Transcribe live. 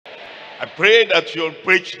I pray that you'll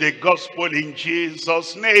preach the gospel in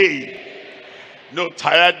Jesus' name. No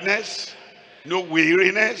tiredness, no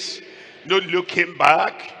weariness, no looking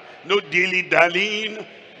back, no dilly-dallying.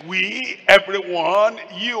 We, everyone,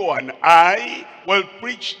 you and I, will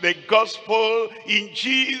preach the gospel in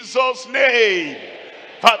Jesus' name.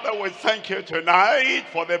 Father, we thank you tonight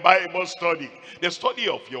for the Bible study. The study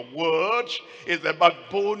of your word is the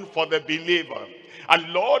backbone for the believer.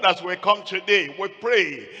 And Lord, as we come today, we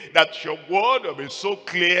pray that your word will be so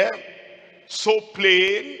clear, so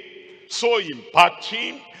plain, so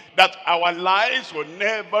impacting, that our lives will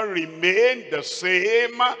never remain the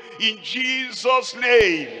same. In Jesus'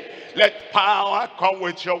 name, let power come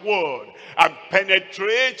with your word and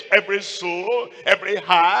penetrate every soul, every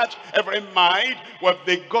heart, every mind with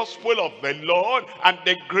the gospel of the Lord and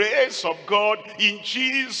the grace of God in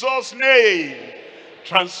Jesus' name.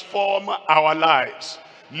 Transform our lives.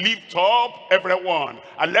 Lift up everyone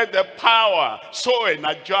and let the power so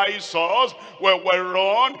energize us where we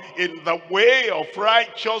run in the way of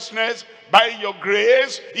righteousness by your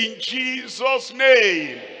grace in Jesus'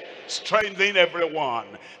 name. Strengthen everyone.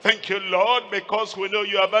 Thank you, Lord, because we know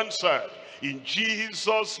you have answered. In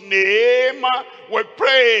Jesus' name we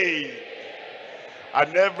pray.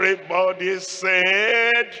 And everybody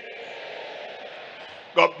said,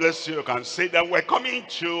 God bless you. You can say that. We're coming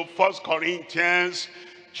to 1 Corinthians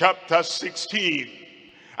chapter 16.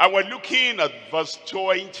 And we're looking at verse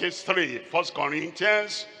 23. 1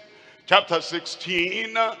 Corinthians chapter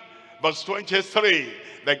 16, verse 23.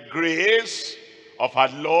 The grace of our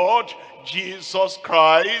Lord Jesus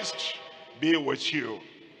Christ be with you.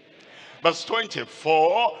 Verse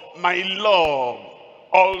 24, my love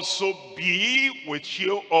also be with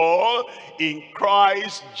you all in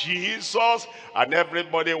Christ Jesus. And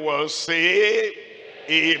everybody will say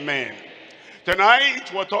amen.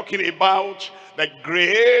 Tonight we're talking about the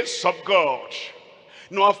grace of God.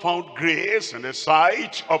 Noah found grace in the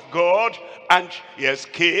sight of God, and he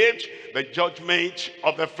escaped the judgment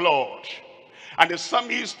of the flood. And the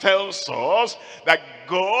psalmist tells us that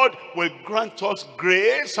God will grant us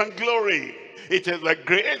grace and glory. It is the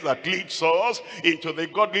grace that leads us into the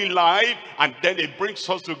godly life, and then it brings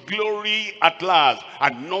us to glory at last.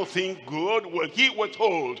 And nothing good will he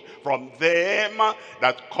withhold from them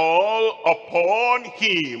that call upon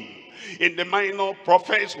him. In the minor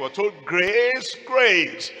prophets we're told grace,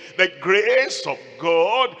 grace. The grace of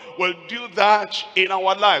God will do that in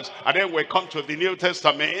our lives. And then we come to the New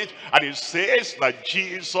Testament and it says that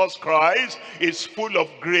Jesus Christ is full of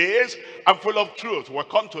grace and full of truth. We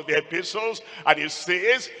come to the epistles and it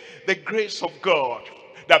says the grace of God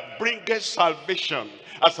that bringeth salvation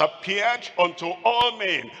has appeared unto all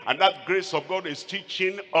men. And that grace of God is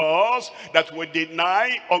teaching us that we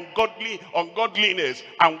deny ungodliness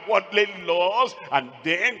and worldly laws, and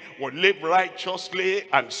then we'll live righteously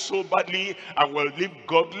and soberly, and we'll live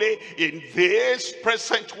godly in this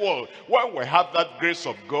present world. When we have that grace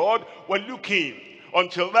of God, we're looking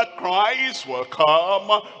until that Christ will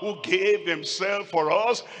come, who gave himself for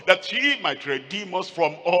us, that he might redeem us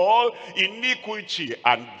from all iniquity,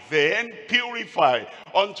 and then purify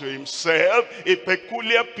unto himself a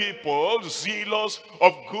peculiar people, zealous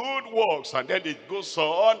of good works. And then it goes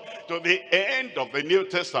on to the end of the New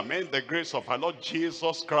Testament. The grace of our Lord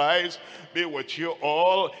Jesus Christ be with you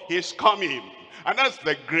all. He's coming. And that's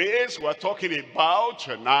the grace we're talking about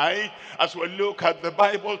tonight. As we look at the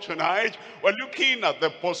Bible tonight, we're looking at the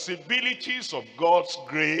possibilities of God's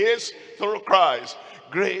grace through Christ.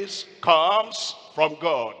 Grace comes from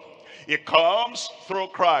God. It comes through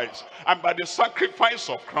Christ. And by the sacrifice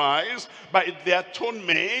of Christ, by the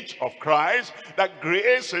atonement of Christ, that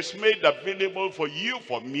grace is made available for you,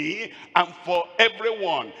 for me, and for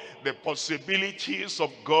everyone. The possibilities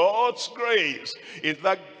of God's grace is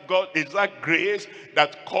that God is that grace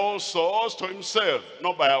that calls us to himself,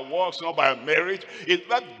 not by our works, not by our merit. It's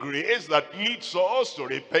that grace that leads us to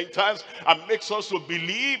repentance and makes us to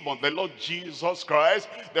believe on the Lord Jesus Christ.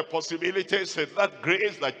 The possibilities is that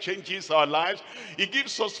grace that changes our lives. It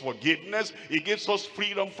gives us forgiveness. It gives us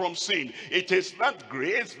freedom from sin. It is that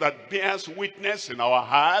grace that bears witness in our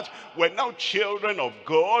heart. We're now children of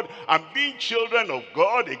God, and being children of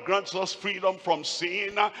God, it grants us freedom from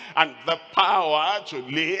sin and the power to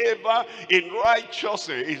live live in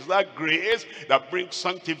righteousness. It's that grace that brings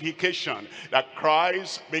sanctification, that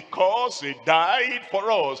Christ, because he died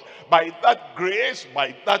for us, by that grace,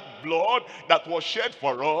 by that blood that was shed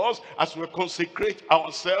for us, as we consecrate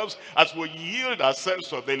ourselves, as we yield ourselves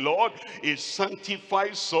to the Lord, he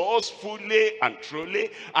sanctifies us fully and truly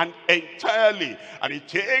and entirely. And he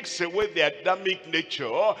takes away the Adamic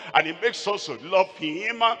nature, and he makes us to love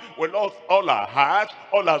him with all our heart,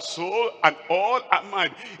 all our soul, and all our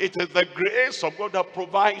mind. It is the grace of God that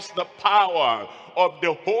provides the power of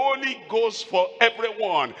the Holy Ghost for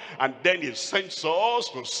everyone. And then he sends us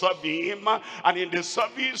to serve him, and in the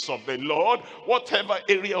service of the Lord, whatever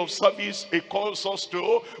area of service he calls us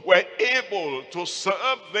to, we're able to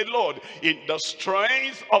serve the Lord in the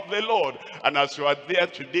strength of the Lord. And as you are there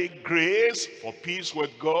today, grace for peace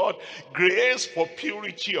with God, grace for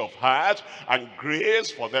purity of heart, and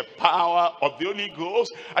grace for the power of the Holy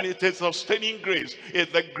Ghost. And it is sustaining grace.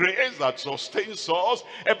 It's the grace that sustains us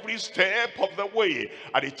every step of the way.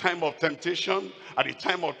 At the time of temptation, at the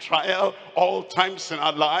time of trial, all times in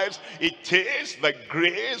our lives, it is the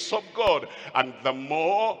grace of God. And the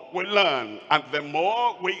more we learn, and the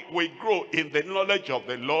more we grow in the knowledge of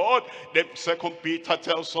the Lord, then 2 Peter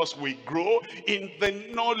tells us we grow in the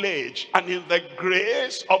knowledge and in the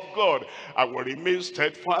grace of God. I will remain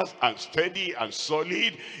steadfast and steady and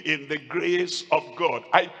solid in the grace of God.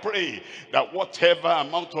 I pray that whatever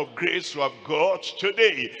amount of grace you have got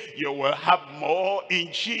today, you will have more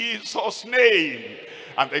in Jesus' name.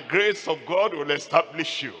 And the grace of God will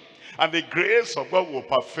establish you. And the grace of God will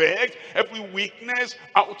perfect every weakness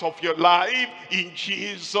out of your life in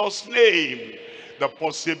Jesus' name. The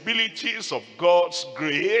possibilities of God's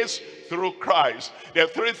grace through Christ. There are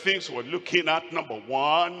three things we're looking at. Number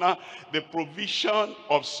one, the provision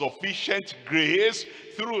of sufficient grace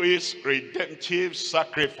through his redemptive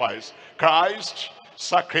sacrifice. Christ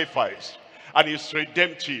sacrificed, and it's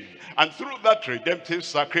redemptive. And through that redemptive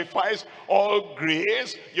sacrifice, all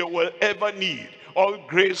grace you will ever need, all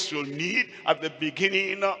grace you'll need at the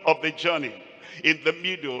beginning of the journey, in the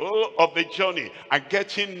middle of the journey, and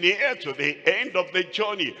getting near to the end of the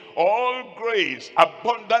journey, all grace,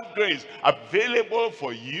 abundant grace, available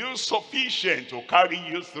for you, sufficient to carry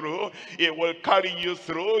you through. It will carry you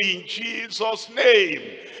through in Jesus' name.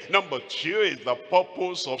 Number two is the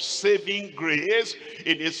purpose of saving grace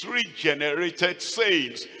in his regenerated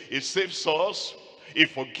saints. He saves us, he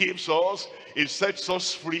forgives us, he sets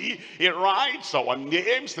us free. He writes our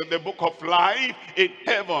names in the book of life in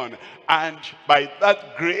heaven. And by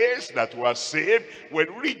that grace that we are saved,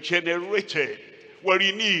 we're regenerated, we're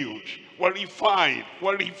renewed, we're refined,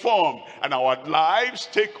 we're reformed, and our lives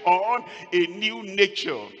take on a new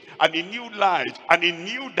nature and a new light and a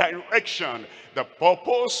new direction. The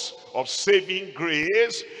purpose of saving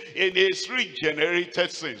grace in his regenerated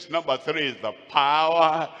saints. Number three is the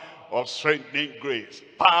power of strengthening grace.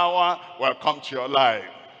 Power will come to your life.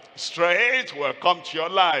 Strength will come to your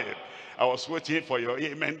life. I was waiting for your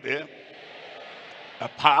amen there. The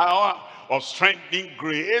power of strengthening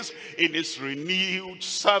grace in his renewed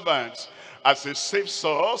servants. As he saves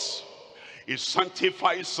us, he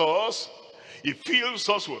sanctifies us, he fills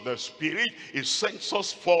us with the Spirit, he sends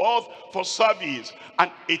us forth for service.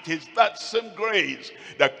 And it is that same grace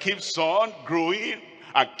that keeps on growing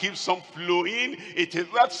and keeps on flowing. It is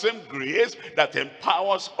that same grace that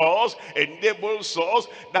empowers us, enables us,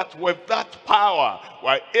 that with that power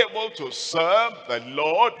we're able to serve the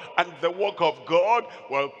Lord, and the work of God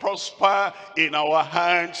will prosper in our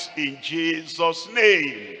hands in Jesus'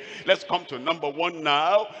 name. Let's come to number one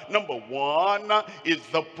now. Number one is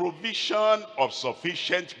the provision of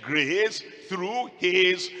sufficient grace through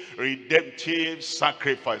his redemptive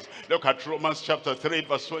sacrifice. Look at Romans chapter 3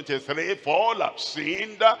 verse 23. For all have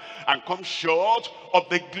sinned and come short of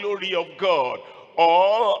the glory of God.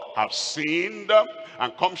 All have sinned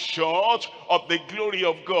and come short of the glory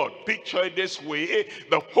of God. Picture it this way: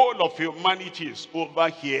 the whole of humanity is over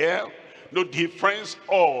here. No difference.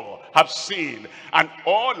 All have sinned and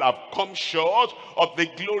all have come short of the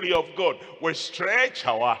glory of God. We stretch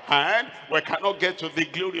our hand, we cannot get to the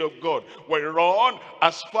glory of God. We run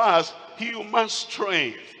as far as human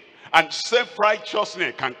strength and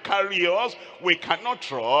self-righteousness can carry us. We cannot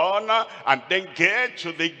run and then get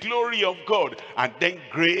to the glory of God. And then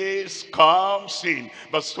grace comes in.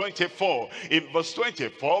 Verse 24. In verse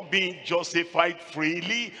 24, being justified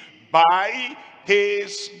freely by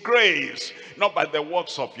his grace, not by the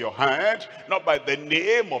works of your hand, not by the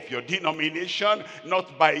name of your denomination,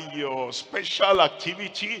 not by your special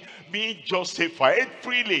activity, being justified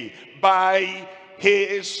freely by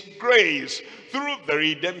his grace through the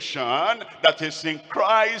redemption that is in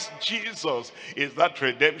Christ Jesus. Is that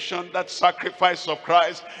redemption, that sacrifice of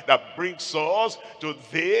Christ, that brings us to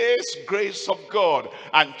this grace of God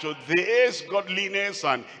and to this godliness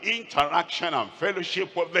and interaction and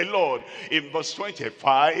fellowship with the Lord. In verse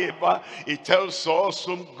 25, it tells us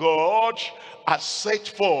whom God has set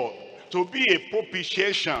forth to be a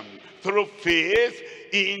propitiation through faith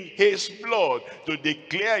in his blood, to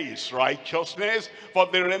declare his righteousness for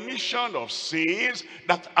the remission of sins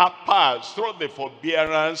that are past through the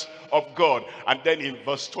forbearance of God. And then in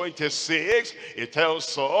verse 26, it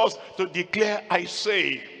tells us to declare, I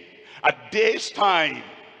say, at this time,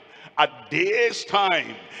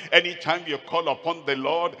 anytime you call upon the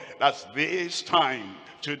Lord, that's this time.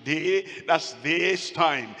 Today, that's this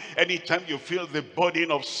time. Anytime you feel the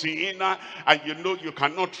burden of sin and you know you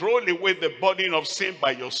cannot roll away the burden of sin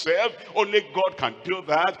by yourself, only God can do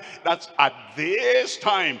that. That's at this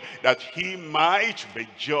time that he might be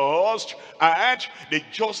just and the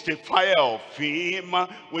justifier of him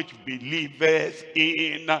which believeth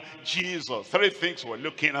in Jesus. Three things we're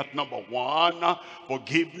looking at. Number one,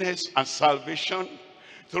 forgiveness and salvation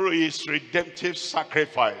through his redemptive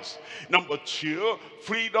sacrifice. Number two,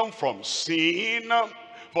 freedom from sin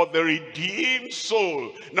for the redeemed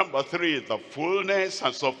soul. Number three, the fullness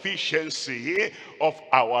and sufficiency of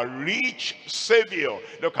our rich Savior.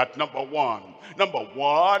 Look at number one. Number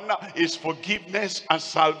one is forgiveness and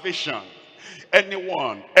salvation.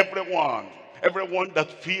 Everyone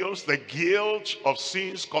that feels the guilt of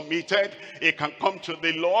sins committed, it can come to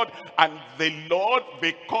the Lord, and the Lord,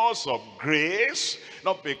 because of grace,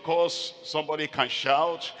 not because somebody can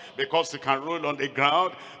shout, because he can roll on the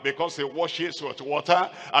ground, because he washes with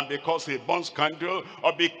water, and because he burns candle,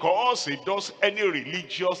 or because he does any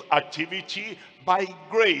religious activity. By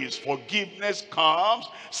grace, forgiveness comes,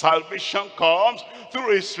 salvation comes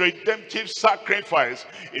through his redemptive sacrifice.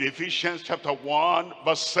 In Ephesians chapter 1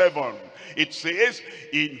 verse 7, it says,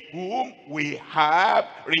 in whom we have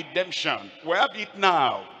redemption. We have it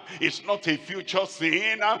now. It's not a future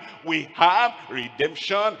thing. We have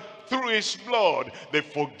redemption through his blood, the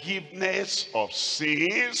forgiveness of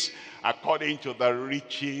sins according to the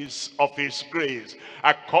riches of his grace,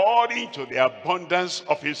 according to the abundance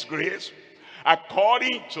of his grace,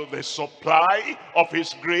 according to the supply of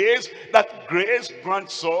his grace. That grace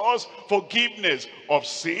grants us forgiveness of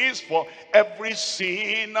sins for every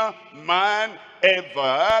sin man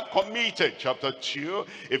ever committed. Chapter 2,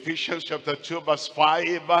 Ephesians chapter 2 verse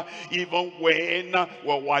 5, even when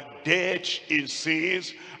we were dead in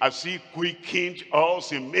sins, as he quickened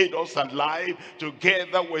us, he made us alive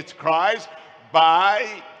together with Christ.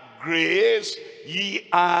 By grace ye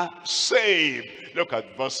are saved. Look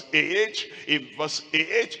at verse 8. In verse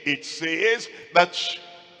 8 it says that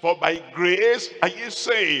for by grace are ye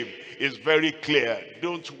saved. It's very clear.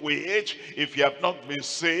 Don't wait. If you have not been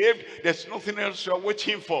saved, there's nothing else you're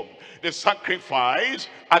waiting for. The sacrifice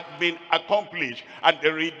had been accomplished and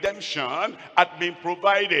the redemption had been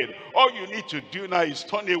provided. All you need to do now is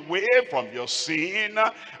turn away from your sin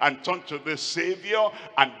and turn to the Savior,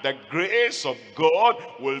 and the grace of God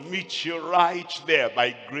will meet you right there.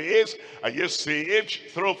 By grace are you saved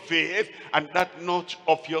through faith, and that not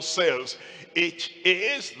of yourselves. It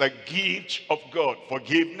is the gift of God.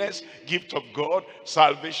 Forgiveness, gift of God.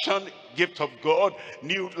 Salvation, gift of God.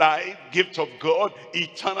 New life, gift of God.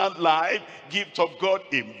 Eternal life, gift of God.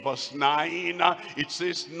 In verse 9, it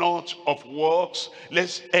says, not of works,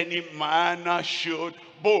 lest any man should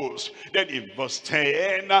boast. Then in verse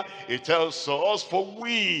 10, it tells us, for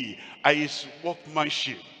we are his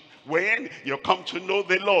workmanship. When you come to know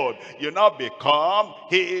the Lord, you now become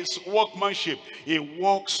his workmanship. He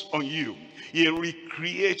works on you. He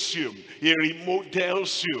recreates you. He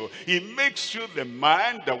remodels you. He makes you the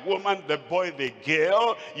man, the woman, the boy, the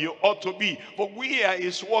girl you ought to be. For we are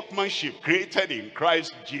his workmanship, created in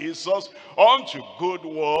Christ Jesus unto good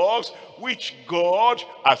works, which God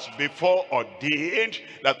has before ordained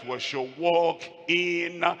that we should walk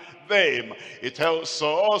in them. It tells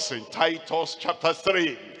us in Titus chapter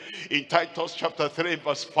 3. In Titus chapter 3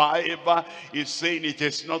 verse 5, he's saying it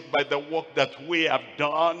is not by the work that we have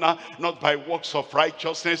done, not by works of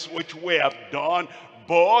righteousness which we have done,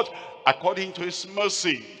 but according to his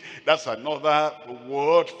mercy. That's another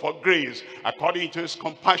word for grace. According to his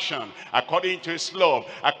compassion, according to his love,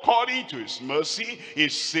 according to his mercy, he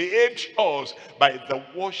saved us by the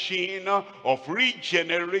washing of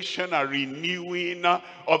regeneration and renewing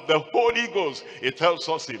of the Holy Ghost. It tells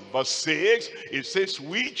us in verse 6, it says,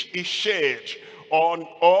 which is shed on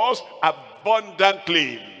us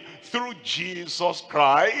abundantly through Jesus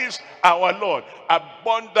Christ our Lord,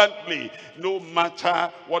 abundantly, no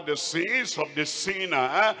matter what the sins of the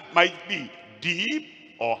sinner might be, deep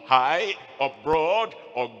or high or broad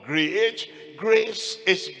or great. Grace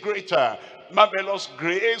is greater. Marvelous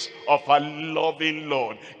grace of our loving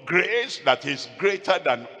Lord. Grace that is greater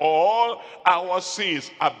than all our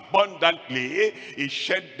sins. Abundantly, he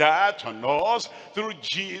shed that on us through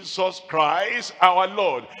Jesus Christ our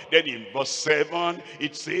Lord. Then in verse 7,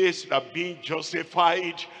 it says that being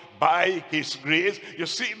justified by his grace. You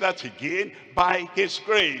see that again, by his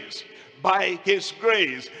grace. By his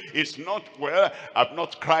grace. It's not, well, I've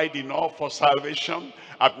not cried enough for salvation.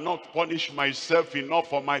 I've not punished myself enough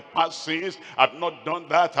for my past sins. I've not done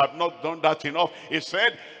that. I've not done that enough. He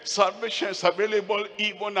said, salvation is available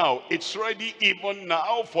even now. It's ready even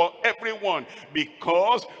now for everyone,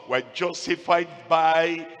 because we're justified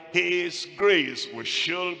by his grace. We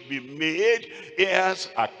shall be made heirs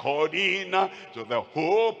according to the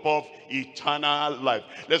hope of eternal life.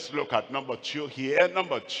 Let's look at number 2 here.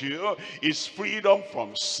 Number 2 is freedom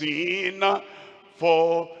from sin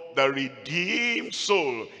for the redeemed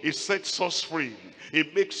soul. It sets us free.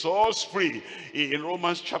 It makes us free. In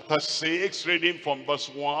Romans chapter 6, reading from verse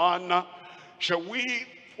 1,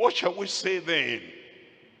 what shall we say then?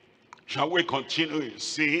 Shall we continue in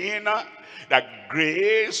sin that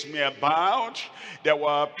grace may abound? There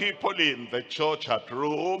were people in the church at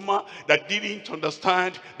Rome that didn't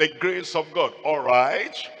understand the grace of God. All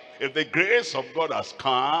right, if the grace of God has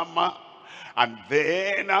come, and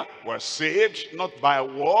then we're saved, not by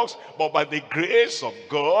works, but by the grace of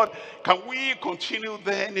God, can we continue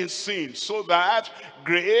then in sin so that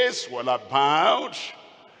grace will abound?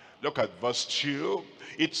 Look at verse 2.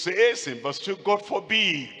 It says in verse 2, God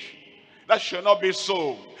forbid. That should not be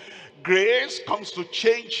so. Grace comes to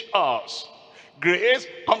change us. Grace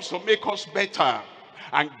comes to make us better.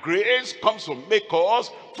 And grace comes to make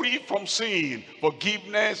us free from sin,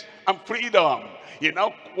 forgiveness, and freedom. He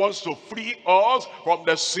now wants to free us from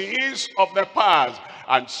the sins of the past.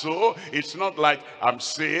 And so it's not like I'm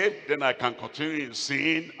saved, then I can continue in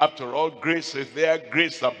sin. After all, grace is there,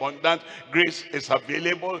 grace abundant, grace is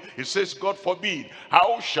available. He says, God forbid.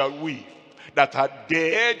 How shall we that are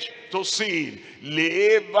dead to sin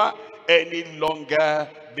live any longer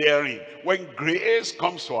therein? When grace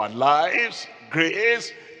comes to our lives,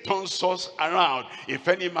 grace turns us around. If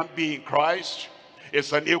any man be in Christ,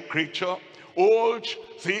 is a new creature. Old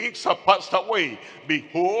things are passed away.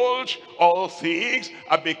 Behold, all things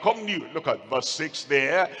are become new. Look at verse 6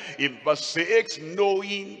 there. In verse 6,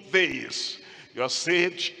 knowing this. You are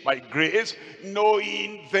saved by grace,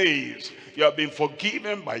 knowing this. You have been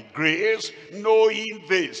forgiven by grace, knowing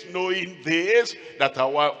this, that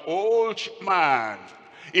our old man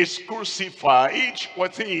is crucified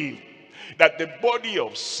with him, that the body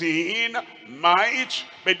of sin might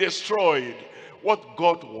be destroyed. What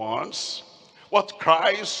God wants, what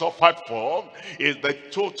Christ suffered for, is the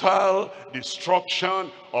total destruction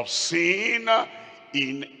of sin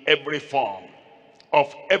in every form,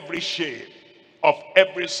 of every shape, of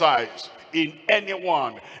every size, in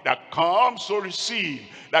anyone that comes to receive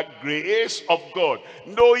that grace of God,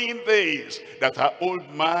 knowing this, that our old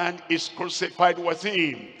man is crucified with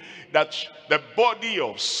him, that the body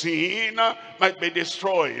of sin might be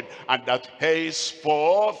destroyed, and that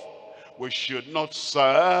henceforth we should not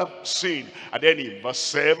serve sin. And then in verse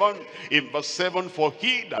 7, for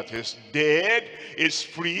he that is dead is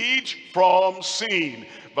freed from sin.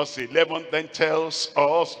 Verse 11 then tells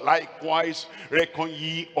us, likewise reckon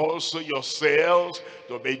ye also yourselves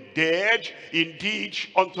to be dead indeed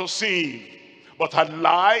unto sin, but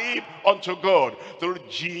alive unto God through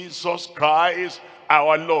Jesus Christ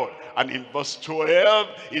our Lord. And in verse 12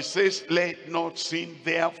 it says, let not sin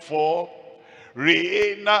therefore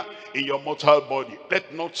reign in your mortal body.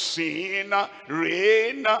 Let not sin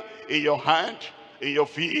reign in your hand, in your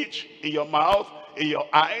feet, in your mouth, in your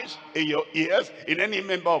eyes, in your ears, in any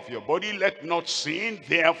member of your body. Let not sin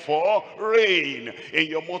therefore reign in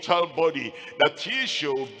your mortal body, that ye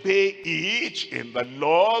shall obey it in the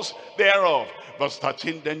laws thereof. Verse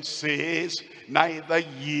 13 then says, neither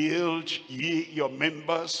yield ye your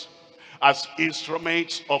members as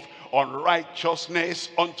instruments of unrighteousness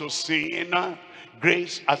unto sin.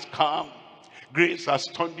 Grace has come, grace has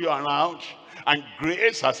turned you around, and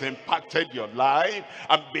grace has impacted your life.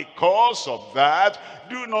 And because of that,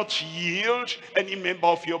 do not yield any member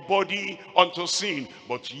of your body unto sin,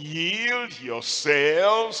 but yield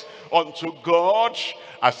yourselves unto God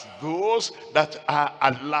as those that are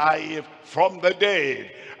alive from the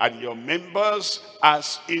dead, and your members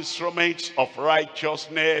as instruments of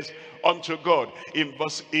righteousness unto God. In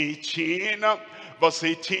verse 18, Verse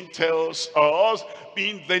 18 tells us,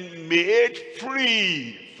 being then made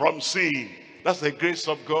free from sin. That's the grace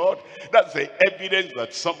of God. That's the evidence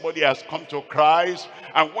that somebody has come to Christ.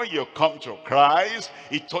 And when you come to Christ,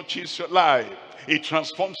 it touches your life. It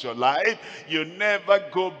transforms your life. You never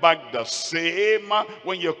go back the same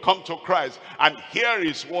when you come to Christ. And here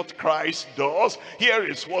is what Christ does. Here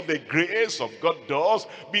is what the grace of God does.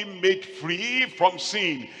 Being made free from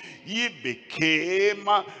sin. Ye became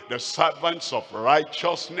the servants of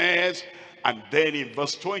righteousness. And then in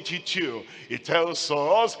verse 22, it tells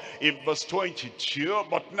us in verse 22,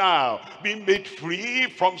 but now be made free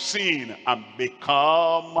from sin and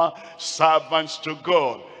become servants to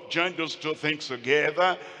God. Join those two things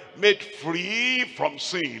together. Made free from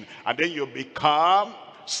sin, and then you become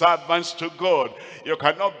servants to God. You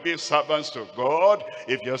cannot be servants to God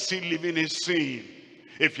if you're still living in sin.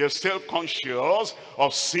 If you're still conscious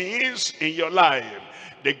of sins in your life.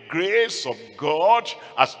 The grace of God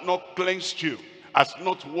has not cleansed you, has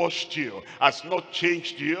not washed you, has not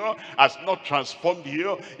changed you, has not transformed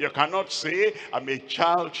you. You cannot say, I'm a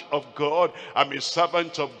child of God, I'm a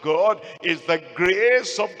servant of God. It's the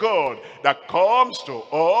grace of God that comes to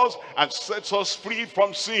us and sets us free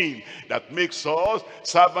from sin, that makes us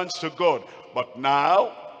servants to God. But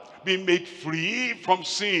now, be made free from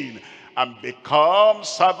sin and become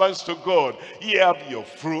servants to God. Ye have your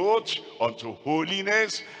fruit unto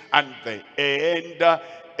holiness, and the end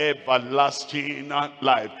everlasting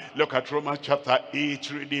life. Look at Romans chapter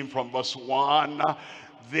 8, reading from verse 1.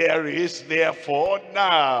 There is therefore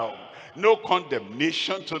now no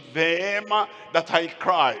condemnation to them that are in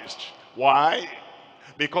Christ. Why?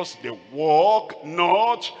 Because they walk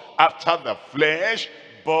not after the flesh,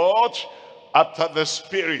 but after the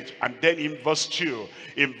Spirit. And then in verse 2,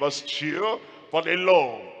 for the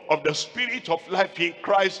law of the Spirit of life in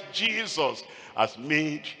Christ Jesus has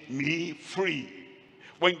made me free.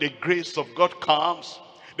 When the grace of God comes,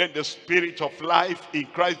 then the Spirit of life in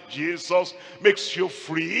Christ Jesus makes you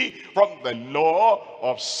free from the law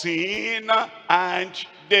of sin and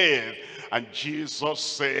death. And Jesus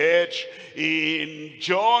said in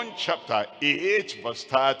John chapter 8 verse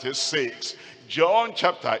 36, John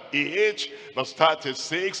chapter 8 verse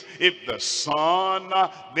 36, if the Son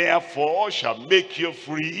therefore shall make you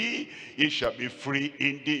free, you shall be free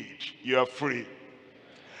indeed. You are free.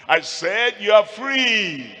 I said you are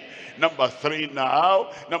free. Number 3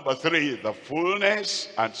 now. Number 3 is the fullness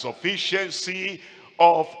and sufficiency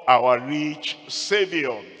of our rich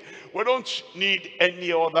Savior. We don't need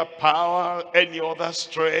any other power, any other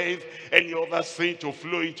strength, any other thing to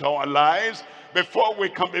flow into our lives before we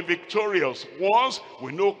can be victorious. Once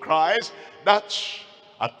we know Christ, that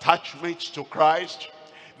attachment to Christ,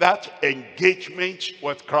 that engagement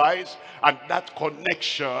with Christ, and that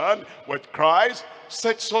connection with Christ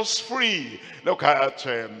sets us free. Look at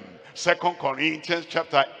 2 Corinthians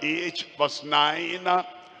chapter 8 verse 9.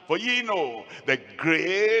 For ye know the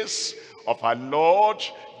grace of our Lord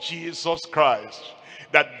Jesus Christ,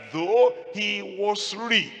 that though he was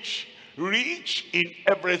rich in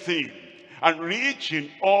everything, and rich in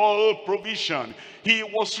all provision, he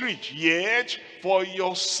was rich, yet for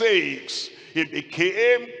your sakes he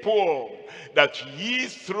became poor, that ye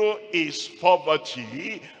through his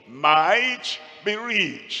poverty might be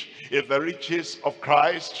rich. In the riches of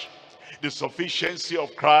Christ, the sufficiency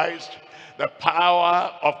of Christ, the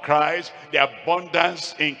power of Christ, the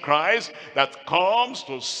abundance in Christ that comes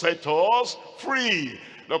to set us free.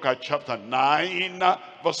 Look at chapter 9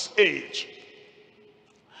 verse 8.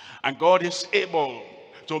 And God is able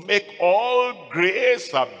to make all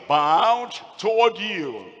grace abound toward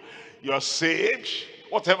you. You are saved.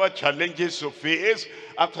 Whatever challenges you face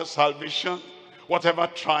after salvation, whatever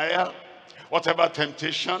trial, whatever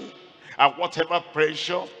temptation, and whatever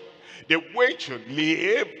pressure, the way to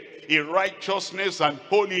live in righteousness and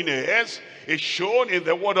holiness is shown in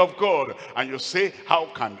the word of God. And you say, how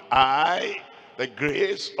can I? The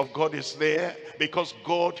grace of God is there because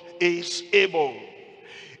God is able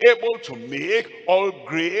to make all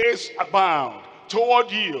grace abound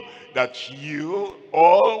toward you, that you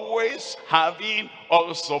always having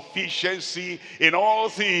all sufficiency in all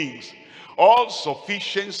things, all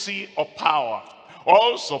sufficiency of power,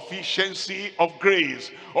 all sufficiency of grace,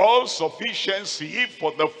 all sufficiency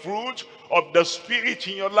for the fruit of the Spirit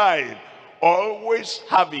in your life, always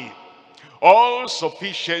having all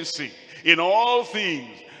sufficiency in all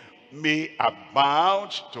things, may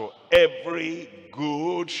abound to every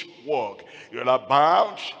good work. You'll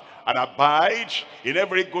abound and abide in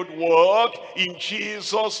every good work in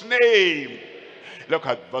Jesus' name. Look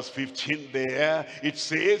at verse 15 there. It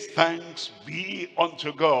says, thanks be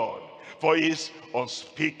unto God for his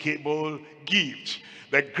unspeakable gift.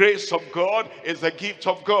 The grace of God is the gift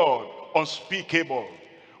of God, unspeakable,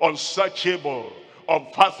 unsearchable,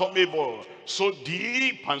 unfathomable, so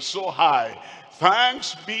deep and so high.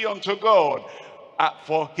 Thanks be unto God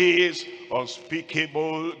for his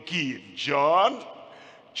unspeakable gift. John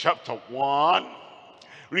chapter 1,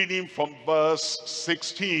 reading from verse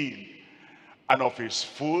 16. And of his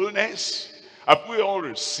fullness have we all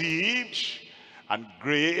received, and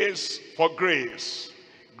grace for grace,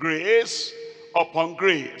 grace upon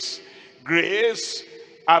grace, grace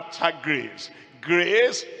after grace,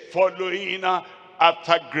 grace following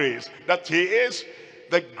after grace. That is,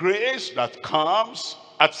 the grace that comes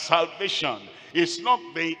at salvation is not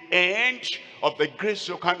the end of the grace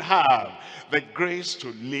you can have. The grace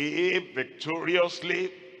to live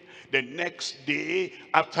victoriously the next day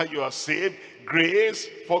after you are saved, grace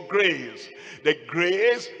for grace. The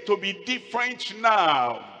grace to be different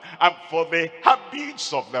now, and for the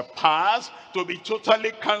habits of the past to be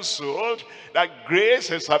totally cancelled. That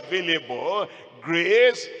grace is available.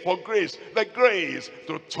 Grace for grace. The grace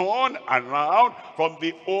to turn around from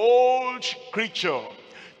the old creature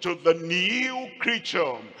to the new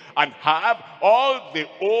creature, and have all the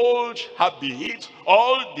old habits,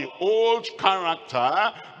 all the old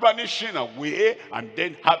character vanishing away, and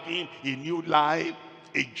then having a new life,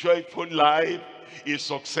 a joyful life, a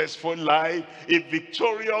successful life, a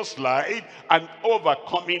victorious life, an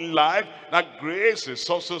overcoming life. That grace is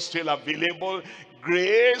also still available.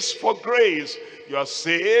 Grace for grace. You are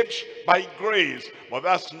saved by grace, but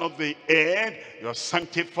that's not the end. You are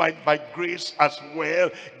sanctified by grace as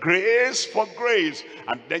well. Grace for grace.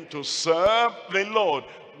 And then to serve the Lord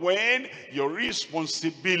when your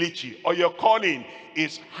responsibility or your calling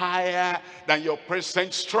is higher than your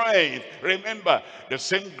present strength. Remember, the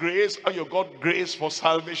same grace, how you got grace for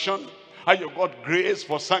salvation, how you got grace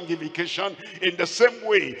for sanctification, in the same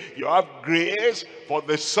way you have grace for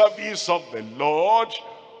the service of the Lord,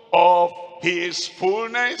 of his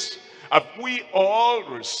fullness. Have we all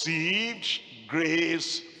received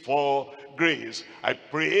grace for grace? I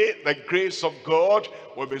pray the grace of God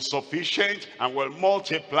will be sufficient and will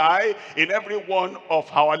multiply in every one of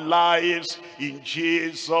our lives in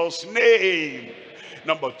Jesus' name.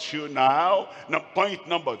 Number two now, point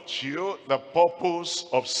number two, the purpose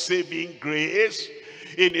of saving grace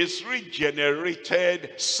in his regenerated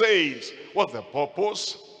saints. What's the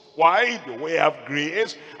purpose? Why do we have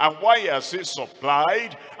grace? And why has he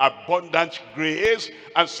supplied abundant grace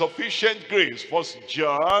and sufficient grace? First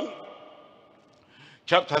John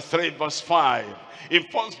chapter 3 verse 5. In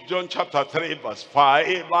First John chapter 3 verse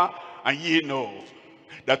 5, and ye know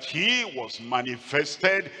that he was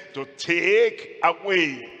manifested to take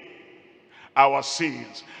away our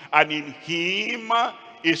sins, and in him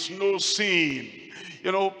is no sin.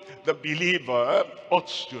 You know, the believer ought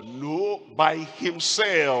to know by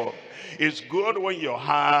himself. It's good when you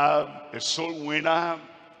have a soul winner,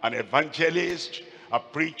 an evangelist, a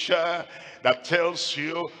preacher that tells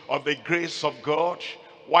you of the grace of God,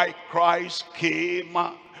 why Christ came,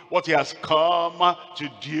 what he has come to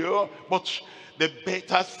do. But the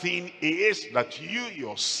better thing is that you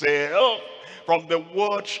yourself, from the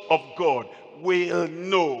word of God, will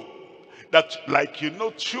know that, like you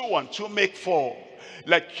know 2 and 2 make 4,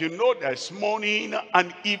 like you know there's morning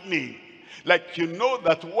and evening, like you know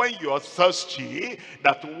that when you are thirsty,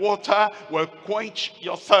 that water will quench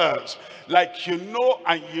your thirst, like you know,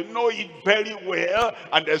 and you know it very well,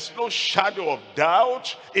 and there's no shadow of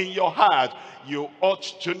doubt in your heart, you ought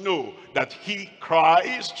to know that he,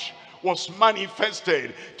 Christ, was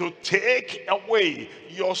manifested to take away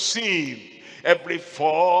your sin, every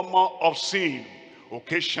form of sin,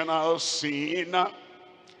 occasional sin,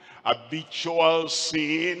 habitual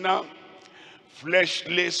sin,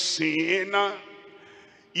 fleshly sin,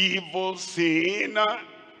 evil sin,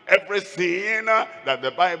 everything that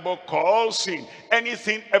the Bible calls sin,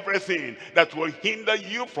 anything, everything that will hinder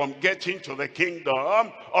you from getting to the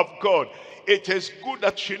kingdom of God. It is good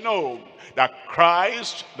that you know that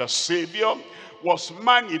Christ, the Savior, was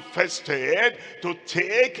manifested to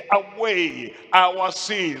take away our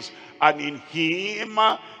sins, and in him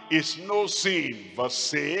is no sin. Verse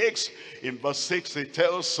 6, in verse 6 it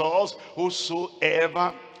tells us,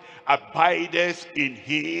 whosoever abideth in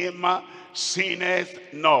him sinneth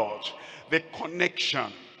not. The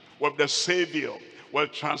connection with the Savior will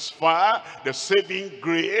transfer the saving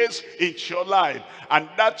grace into your life, and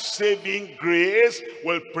that saving grace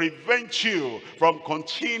will prevent you from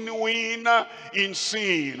continuing in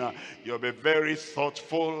sin. You'll be very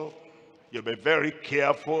thoughtful, you'll be very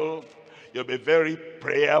careful, You'll be very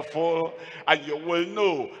prayerful, and you will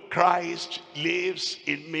know Christ lives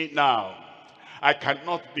in me now. I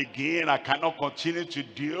cannot continue to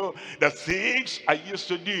do the things I used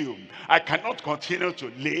to do. I cannot continue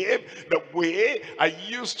to live the way I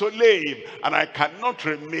used to live. And I cannot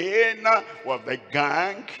remain with the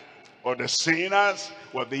gang, or the sinners,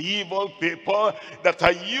 or the evil people that I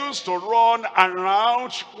used to run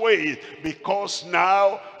around with, because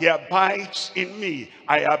now he abides in me.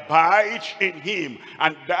 I abide in him.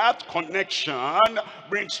 And that connection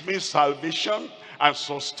brings me salvation and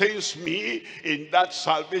sustains me in that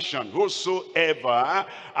salvation. Whosoever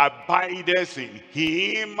abideth in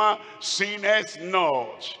him sinneth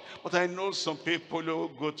not. But I know some people who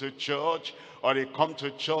go to church, or they come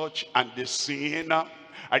to church and they sin.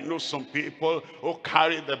 I know some people who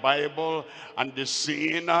carry the Bible and they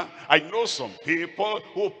sin. I know some people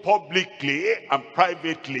who publicly and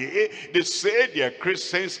privately, they say they're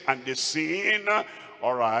Christians and they sin.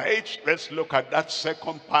 All right, let's look at that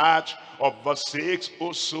second part of verse 6.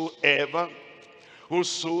 Whosoever,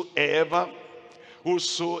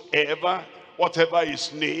 whatever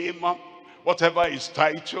his name, whatever his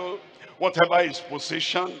title, whatever his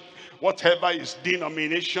position, whatever his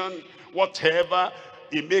denomination, whatever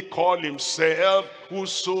he may call himself,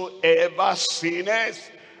 whosoever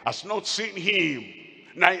sinneth has not seen him,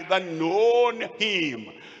 neither known him.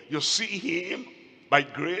 You see him by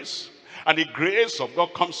grace, and the grace of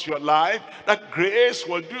God comes to your life. That grace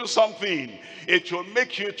will do something. It will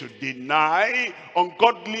make you to deny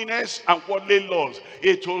ungodliness and worldly laws.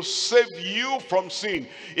 It will save you from sin.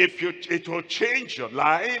 It will change your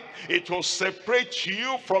life. It will separate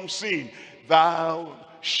you from sin. Thou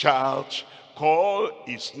shalt call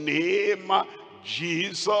his name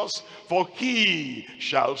Jesus, for he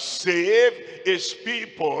shall save his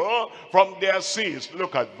people from their sins.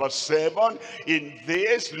 Look at verse 7. In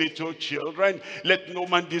this, little children, let no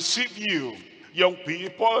man deceive you. Young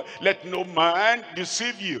people, let no man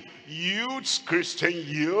deceive you. Youths, Christian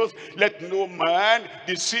youth, let no man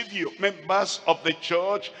deceive you. Members of the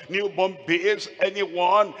church, newborn babes,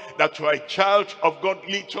 anyone that you are a child of God,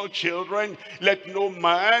 little children, let no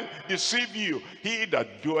man deceive you. He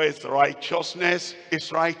that doeth righteousness is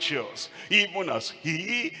righteous, even as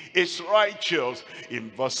he is righteous. In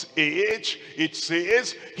verse 8, it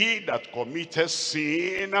says, he that committeth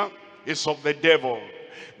sin is of the devil.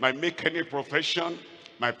 Might make any profession,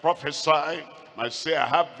 might prophesy, might say, I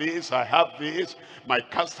have this, might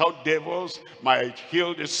cast out devils, might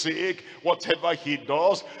heal the sick, whatever he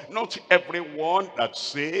does. Not everyone that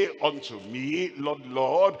say unto me, Lord,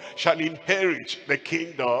 Lord, shall inherit the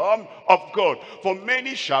kingdom of God. For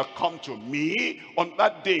many shall come to me on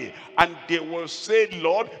that day, and they will say,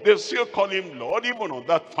 Lord, they'll still call him Lord, even on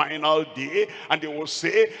that final day, and they will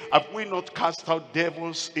say, have we not cast out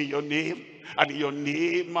devils in your name? And in your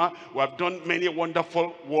name we have done many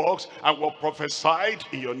wonderful works, and we have prophesied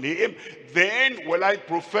in your name. Then will I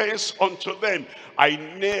profess unto them, I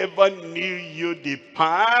never knew you.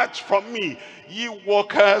 Depart from me, ye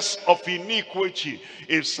workers of iniquity.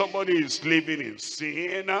 If somebody is living in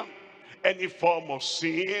sin, any form of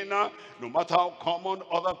sin, no matter how common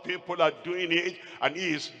other people are doing it, and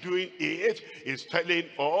he is doing it, he's telling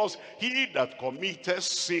us, he that committeth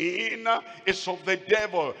sin is of the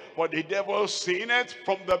devil. For the devil sinned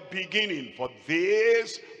from the beginning. For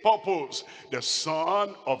this purpose the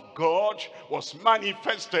Son of God was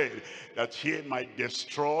manifested, that he might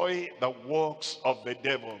destroy the works of the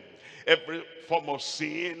devil. Every form of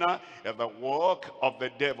sin is the work of the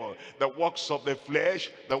devil. The works of the flesh,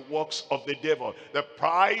 the works of the devil. The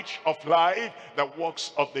pride of life, the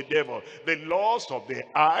works of the devil. The lust of the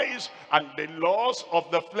eyes and the lust of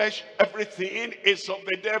the flesh, everything is of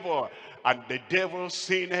the devil. And the devil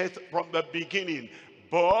sinneth from the beginning.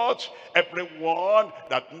 But everyone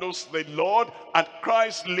that knows the Lord and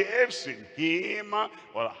Christ lives in him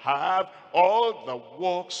will have all the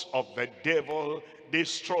works of the devil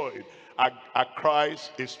destroyed. Our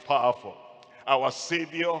Christ is powerful. Our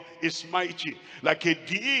Savior is mighty. Like he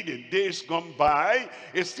did in days gone by,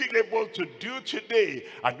 he's still able to do today.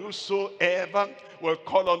 And whosoever will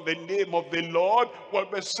call on the name of the Lord will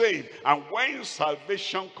be saved. And when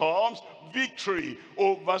salvation comes, victory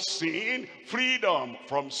over sin, freedom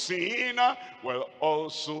from sin will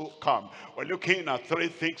also come. We're looking at three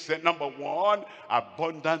things. Number one,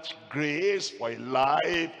 abundant grace for a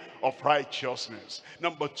life of righteousness.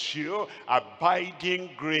 Number two,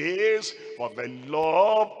 abiding grace for the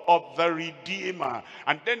love of the Redeemer.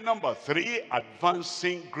 And then number three,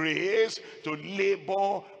 advancing grace to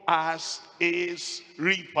labor as his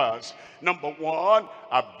reapers. Number one,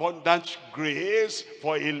 abundant grace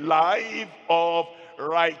for a life of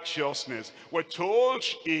righteousness. We're told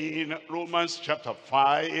in Romans chapter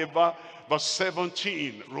 5, verse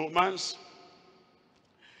 17. Romans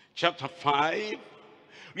chapter 5,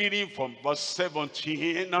 reading from verse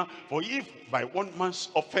 17. For if by one man's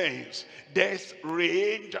offense death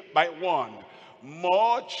reigned by one,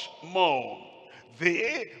 much more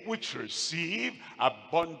they which receive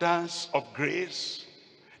abundance of grace,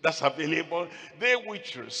 that's available, they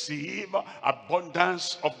which receive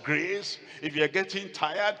abundance of grace. If you're getting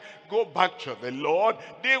tired, go back to the Lord.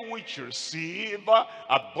 They which receive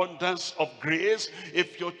abundance of grace.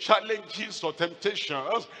 If your challenges or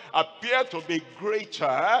temptations appear to be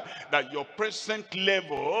greater than your present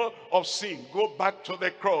level of sin, go back to the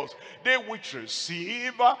cross. They which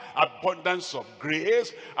receive abundance of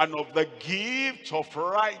grace and of the gift of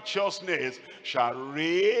righteousness shall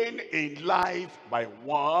reign in life by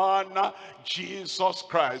one, Jesus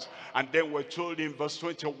Christ. And then we're told in verse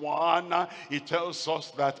 21, it tells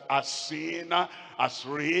us that as sin has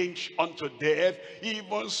reigned unto death,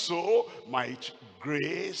 even so might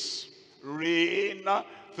grace reign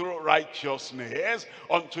through righteousness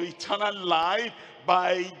unto eternal life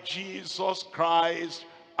by Jesus Christ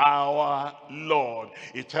our Lord.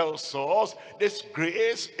 It tells us this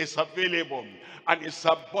grace is available and it's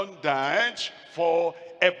abundant for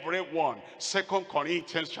everyone. 2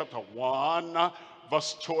 Corinthians chapter 1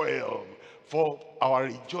 verse 12. For our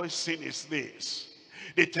rejoicing is this,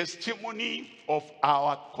 the testimony of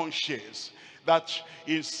our conscience, that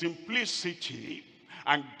in simplicity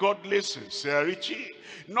and godly sincerity,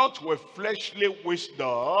 not with fleshly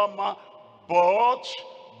wisdom, but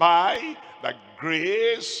by the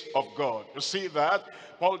grace of God. You see that?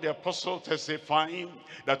 Paul the apostle testifying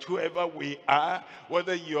that whoever we are,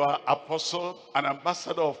 whether you are apostle, an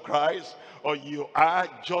ambassador of Christ, or you are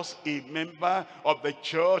just a member of the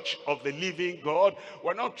church of the living God,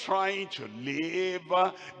 we're not trying to live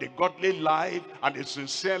the godly life and the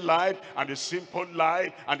sincere life and the simple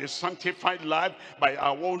life and the sanctified life by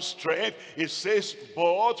our own strength. It says,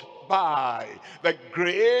 but by the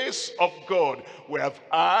grace of God, we have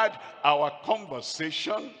had our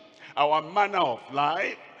conversation, our manner of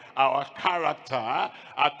life, our character,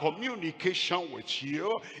 our communication with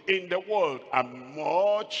you in the world, and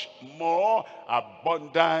much more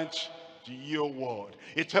abundant to your word.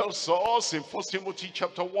 It tells us in 1 Timothy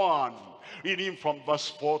chapter 1, reading from verse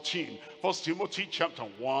 14. 1 Timothy chapter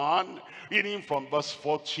 1, reading from verse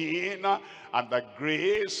 14. And the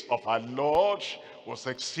grace of our Lord was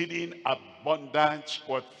exceeding abundant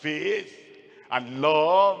with faith and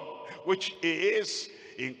love, which is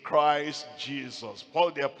in Christ Jesus.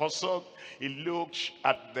 Paul the apostle, he looked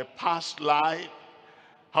at the past life,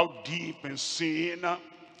 how deep in sin,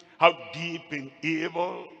 how deep in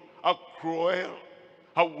evil, how cruel,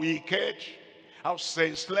 how wicked, how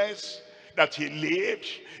senseless that he lived,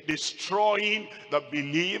 destroying the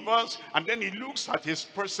believers. And then he looks at his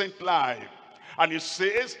present life and he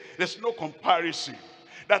says, there's no comparison.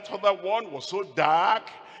 That other one was so dark,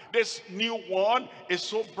 this new one is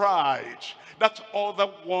so bright. That other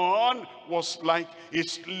one was like a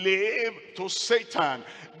slave to Satan.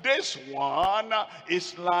 This one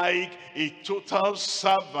is like a total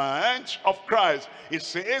servant of Christ. It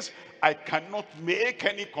says, I cannot make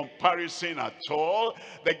any comparison at all.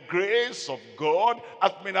 The grace of God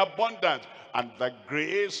has been abundant, and the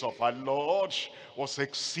grace of our Lord was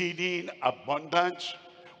exceeding abundant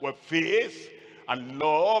with faith and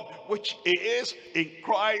love, which is in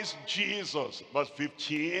Christ Jesus. Verse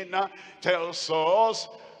 15 tells us,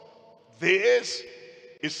 this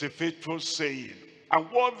is a faithful saying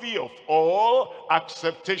and worthy of all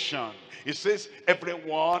acceptation. It says,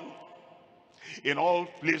 everyone in all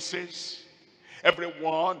places,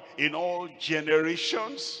 everyone in all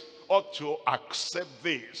generations ought to accept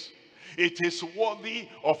this. It is worthy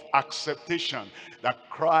of acceptation that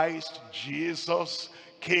Christ Jesus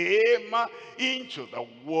came into the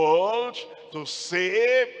world to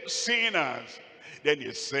save sinners. Then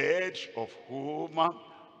he said, of whom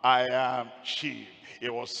I am chief. He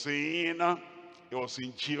was sin, he was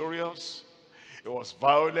injurious, he was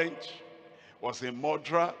violent, he was a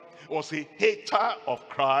murderer, he was a hater of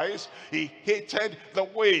Christ. He hated the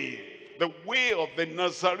way of the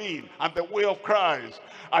Nazarene and the way of Christ.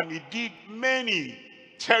 And he did many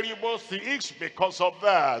terrible things because of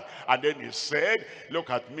that. And then he said,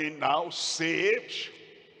 look at me now, saved,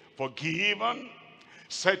 forgiven,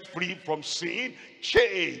 set free from sin,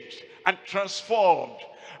 changed and transformed.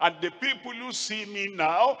 And the people who see me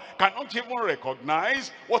now cannot even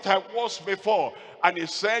recognize what I was before. And he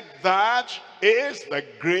said, that is the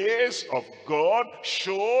grace of God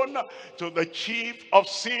shown to the chief of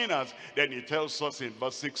sinners. Then he tells us in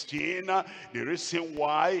verse 16, the reason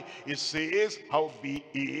why he says,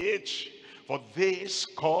 howbeit, for this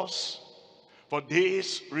cause, for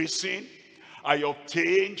this reason, I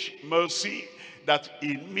obtained mercy, that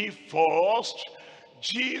in me first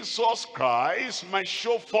Jesus Christ might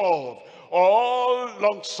show forth all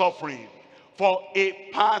long-suffering for a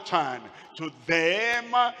pattern to them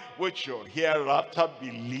which shall hereafter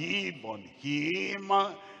believe on him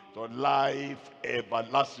to life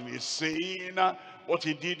everlasting. He's saying what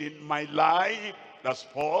he did in my life, that's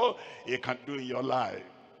Paul, he can do in your life.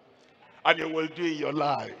 And he will do in your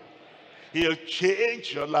life. He'll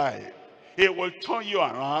change your life. He will turn you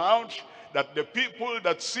around, that the people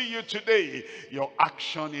that see you today, your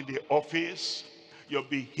action in the office, your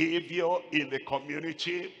behavior in the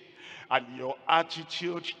community, and your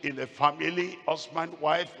attitude in the family, husband,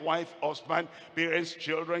 wife, wife, husband, parents,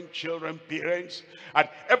 children, children, parents, and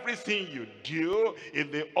everything you do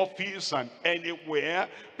in the office and anywhere,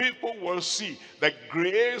 people will see the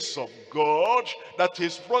grace of God that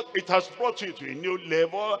it has brought you to a new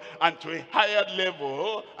level and to a higher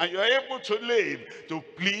level, and you're able to live to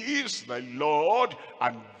please the Lord,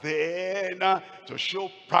 and then to show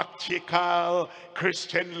practical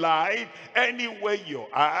Christian life anywhere you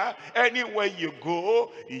are, anywhere you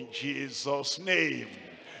go, in Jesus' name.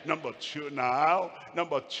 Number two now.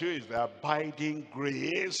 Number two is the abiding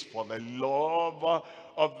grace for the love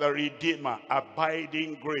of the Redeemer.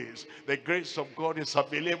 Abiding grace. The grace of God is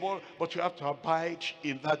available, but you have to abide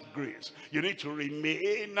in that grace. You need to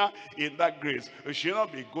remain in that grace. You should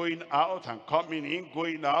not be going out and coming in,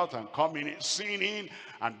 going out and coming in, sinning,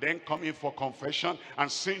 and then coming for confession,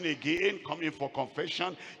 and sin again, coming for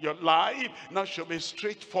confession. Your life now should be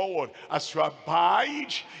straightforward as you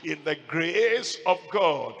abide in the grace of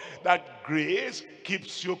God. That grace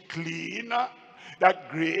keeps you clean.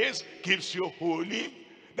 That grace keeps you holy.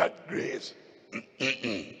 That grace,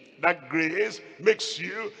 that grace makes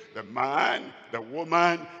you the man, the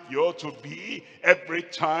woman you ought to be every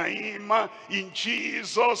time, in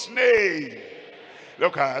Jesus' name.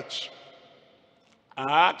 Look at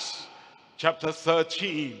Acts chapter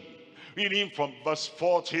 13, reading from verse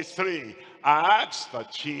 43. Acts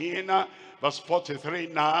 13, verse 43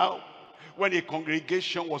 now. When the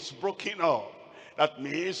congregation was broken up, that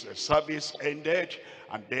means the service ended,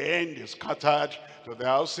 and then they scattered to their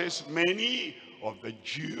houses. Many of the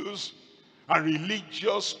Jews and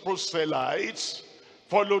religious proselytes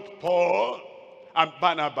followed Paul and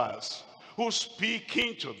Barnabas, who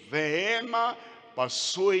speaking to them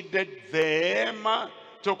persuaded them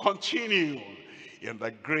to continue in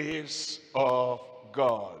the grace of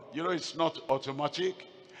God. You know, it's not automatic.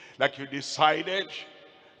 Like you decided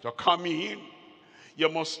to come in, you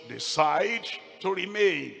must decide to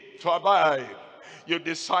remain, to abide. You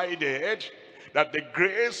decided that the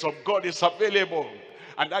grace of God is available,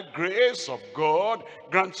 and that grace of God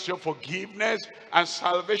grants you forgiveness and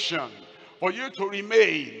salvation, for you to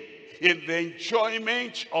remain in the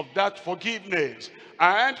enjoyment of that forgiveness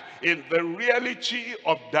and in the reality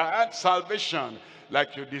of that salvation.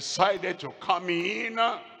 Like you decided to come in,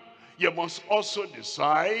 you must also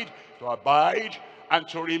decide to abide and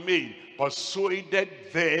to remain. Persuaded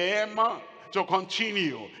them to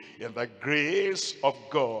continue in the grace of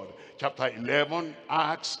God. Chapter 11,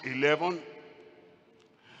 Acts 11,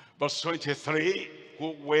 verse 23.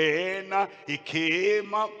 Who, when he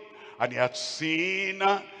came and he had seen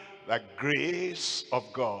the grace of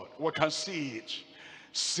God, we can see it.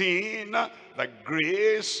 Seeing the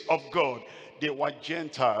grace of God. They were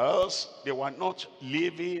Gentiles. They were not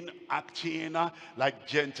living, acting like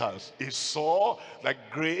Gentiles. They saw the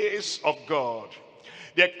grace of God.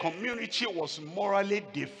 Their community was morally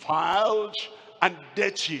defiled and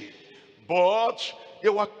dirty, but they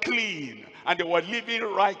were clean and they were living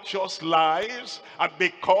righteous lives. And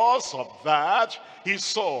because of that, he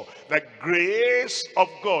saw the grace of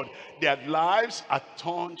God. Their lives are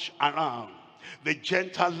turned around. The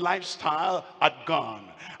Gentile lifestyle had gone,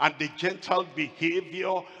 and the Gentile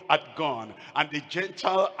behavior had gone, and the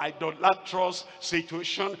Gentile idolatrous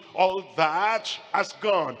situation, all that has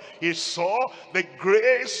gone. He saw the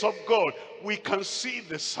grace of God. We can see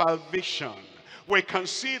the salvation. We can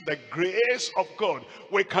see the grace of God.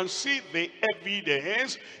 We can see the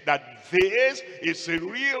evidence that this is a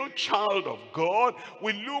real child of God.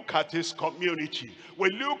 We look at his community. We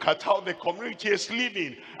look at how the community is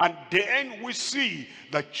living. And then we see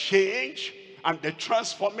the change and the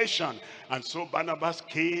transformation. And so Barnabas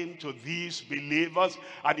came to these believers,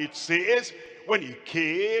 and it says, when he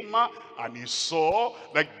came and he saw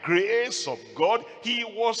the grace of God, he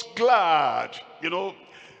was glad. You know,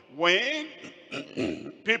 when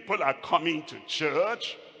people are coming to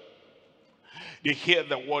church, they hear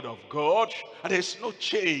the word of God, and there's no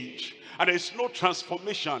change, and there's no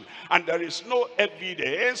transformation, and there is no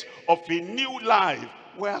evidence of a new life.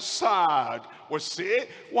 We're sad. We say,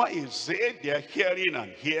 why is it they're hearing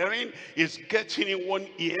and hearing? It's getting in one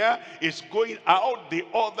ear, it's going out the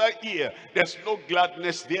other ear. There's no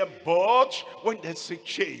gladness there. But when there's a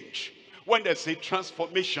change, when there's a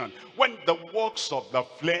transformation, when the works of the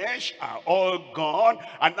flesh are all gone,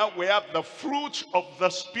 and now we have the fruit of the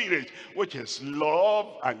Spirit, which is love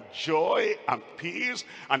and joy and peace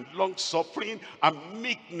and long-suffering and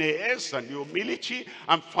meekness and humility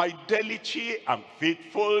and fidelity and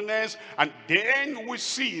faithfulness. And then we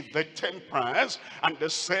see the temperance and the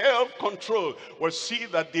self-control. We see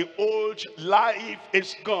that the old life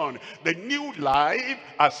is gone. The new life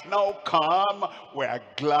has now come. We are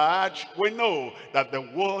glad. We know that the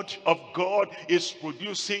word of God is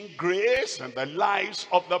producing grace in the lives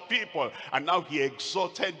of the people. And now he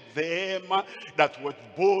exhorted them that with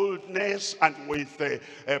boldness and with a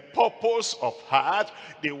purpose of heart,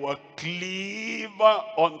 they will cleave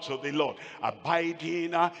unto the Lord,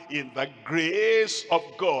 abiding in the grace of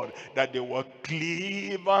God, that they will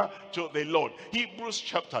cleave to the Lord. Hebrews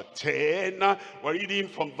chapter 10, we're reading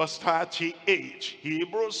from verse 38.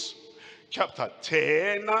 Hebrews chapter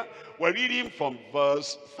 10, we're reading from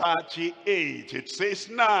verse 38. It says,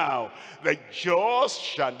 now the just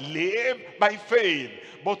shall live by faith.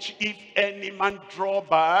 But if any man draw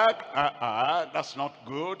back, that's not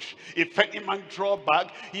good. If any man draw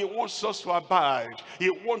back, he wants us to abide.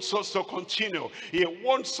 He wants us to continue. He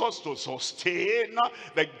wants us to sustain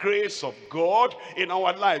the grace of God in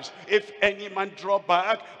our lives. If any man draw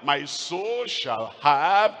back, my soul shall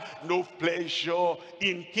have no pleasure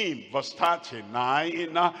in him. Verse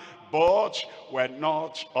 39, but we're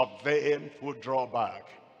not of them who draw back.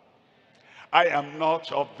 I am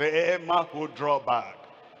not of them who draw back.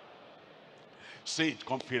 Say it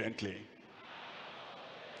confidently.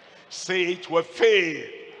 Say it with faith.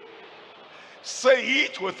 Say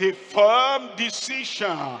it with a firm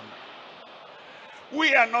decision.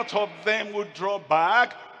 We are not of them who draw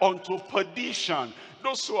back unto perdition.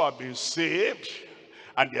 Those who have been saved,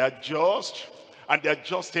 and they are just, and they are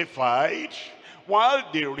justified, while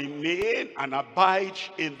they remain and abide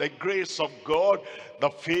in the grace of God, the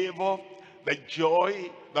favor, the joy,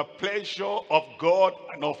 the pleasure of God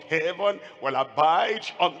and of heaven will abide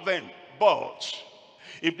on them. But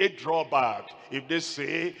if they draw back, if they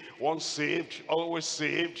say, once saved, always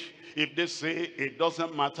saved, if they say, it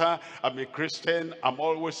doesn't matter, I'm a Christian, I'm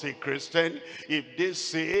always a Christian. If they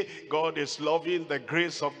say, God is loving, the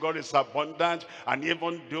grace of God is abundant, and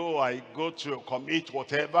even though I go to commit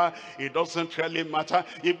whatever, it doesn't really matter.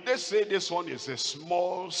 If they say this one is a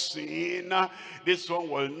small sin, this one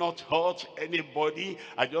will not hurt anybody,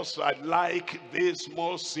 I like this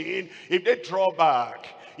small sin. If they draw back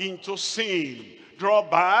into sin, draw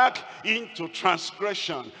back into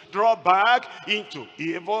transgression, draw back into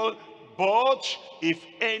evil. But if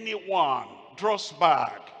anyone draws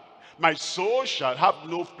back, my soul shall have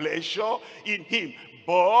no pleasure in him.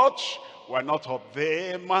 But we're not of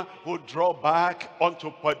them who draw back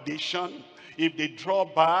unto perdition. If they draw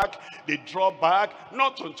back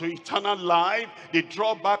not unto eternal life, they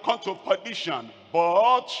draw back unto perdition.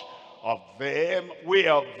 But we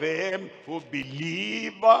of them who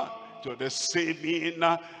believe to the saving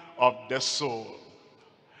of the soul.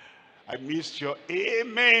 I missed your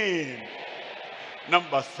amen.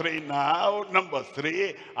 Number 3 now. Number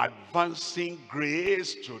 3, advancing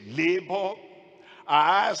grace to labor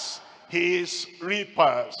as his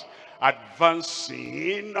reapers.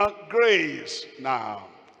 Advancing grace. Now,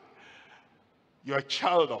 you're a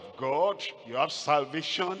child of God. You have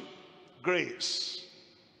salvation, grace.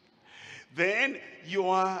 Then you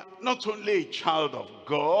are not only a child of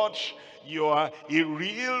God, you are a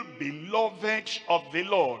real beloved of the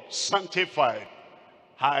Lord, sanctified,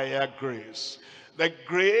 higher grace. The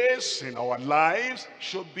grace in our lives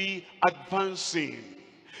should be advancing.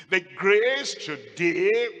 The grace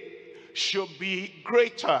today should be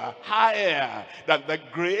greater, higher than the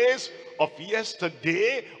grace of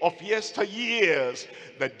yesterday, of yesteryears.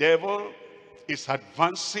 The devil is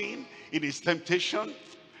advancing in his temptation.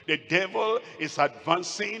 The devil is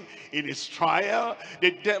advancing in his trial.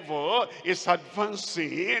 The devil is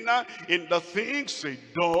advancing in the things he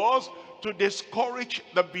does to discourage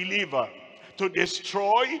the believer, to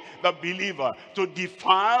destroy the believer, to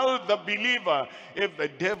defile the believer. If the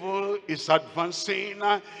devil is advancing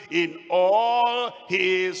in all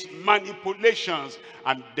his manipulations,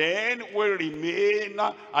 and then we remain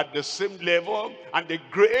at the same level, and the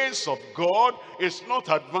grace of God is not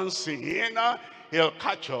advancing, he'll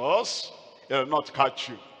catch us, he'll not catch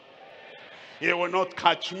you. He will not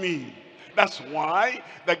catch me. That's why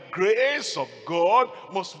the grace of God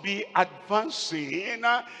must be advancing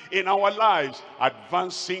in our lives.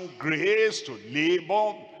 Advancing grace to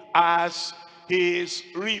labor as his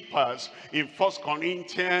reapers. In 1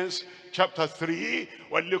 Corinthians chapter 3,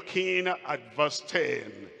 we're looking at verse 10.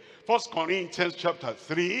 1 Corinthians chapter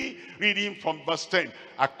 3, reading from verse 10.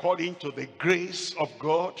 According to the grace of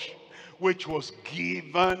God, which was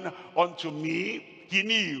given unto me, he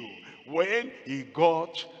knew when he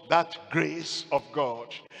got that grace of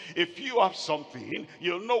God. If you have something,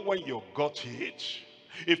 you'll know when you got it.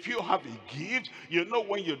 If you have a gift, you know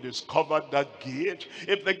when you discovered that gift.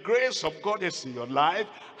 If the grace of God is in your life,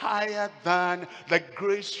 higher than the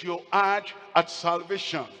grace you had at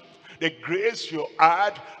salvation, the grace you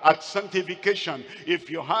had at sanctification, if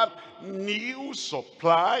you have new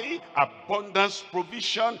supply, abundance,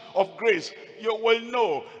 provision of grace, you will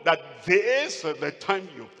know that this is the time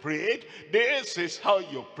you prayed, this is how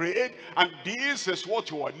you prayed, and this is what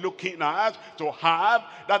you are looking at to have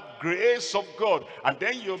that grace of God. And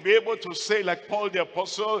then you'll be able to say, like Paul the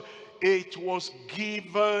Apostle, it was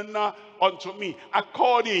given unto me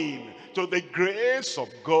according to the grace of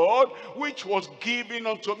God, which was given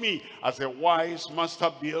unto me. As a wise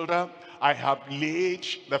master builder, I have laid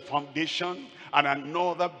the foundation, and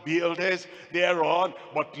another buildeth thereon.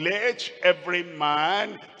 But let every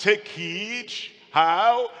man take heed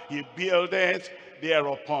how he buildeth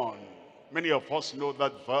thereupon. Many of us know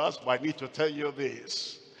that verse, but I need to tell you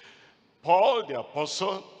this. Paul the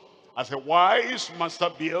apostle, as a wise master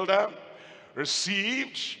builder,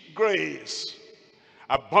 received grace,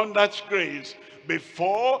 abundant grace,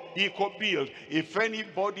 before he could build. If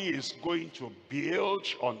anybody is going to build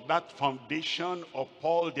on that foundation of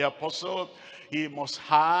Paul the apostle, he must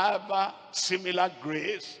have similar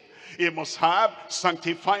grace. He must have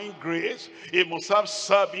sanctifying grace. He must have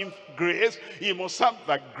serving grace. He must have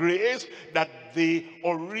the grace that the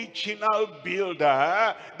original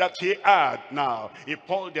builder that he had. Now, if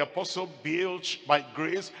Paul the apostle built by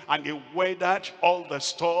grace, and he weathered all the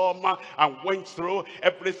storm and went through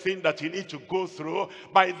everything that he needed to go through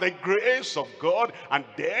by the grace of God, and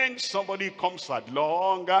then somebody comes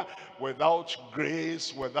along without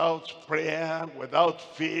grace, without prayer, without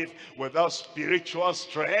faith, without spiritual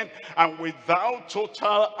strength, and without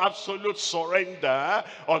total absolute surrender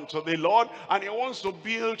unto the Lord, and he wants to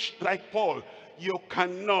build like Paul, you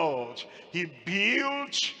cannot. He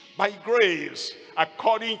built by grace,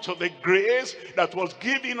 according to the grace that was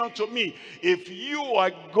given unto me. If you are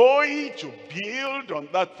going to build on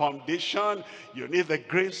that foundation, you need the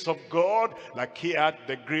grace of God, like he had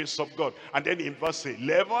the grace of God. And then in verse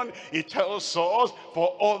 11, it tells us,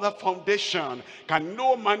 for other foundation can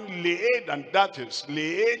no man lay than that is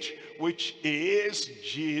laid, which is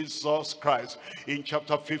Jesus Christ. In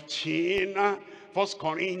chapter 15, 1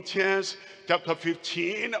 Corinthians chapter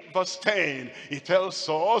 15, verse 10, it tells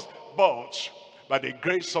us, but by the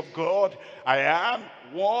grace of God, I am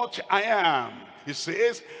what I am. He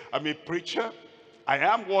says, I'm a preacher. I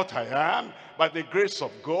am what I am. By the grace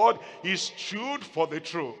of God, he stood for the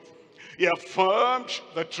truth. He affirmed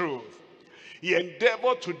the truth. He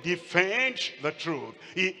endeavored to defend the truth.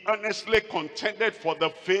 He earnestly contended for the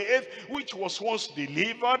faith which was once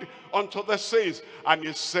delivered unto the saints. And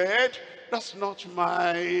he said, that's not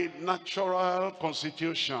my natural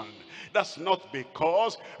constitution. That's not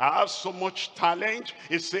because I have so much talent.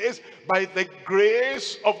 It says, by the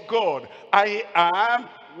grace of God, I am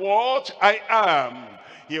what I am.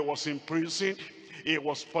 He was imprisoned. He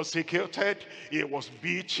was persecuted, he was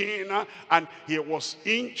beaten, and he was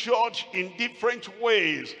injured in different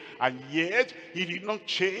ways. And yet, he did not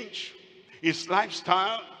change his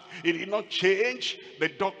lifestyle. He did not change the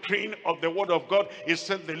doctrine of the word of God. He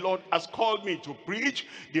said, the Lord has called me to preach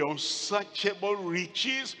the unsearchable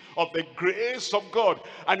riches of the grace of God.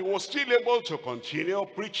 And he was still able to continue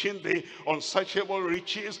preaching the unsearchable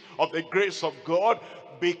riches of the grace of God,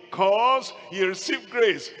 because he received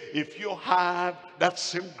grace. If you have that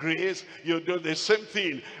same grace, you do the same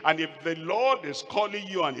thing. And if the Lord is calling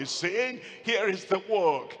you and is saying, here is the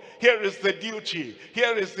work, here is the duty,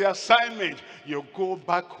 here is the assignment, you go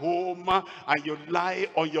back home and you lie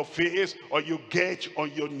on your face, or you get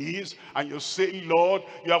on your knees and you say, Lord,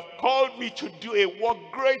 you have called me to do a work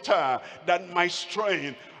greater than my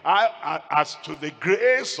strength. As to the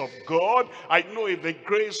grace of God, I know if the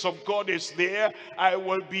grace of God is there, I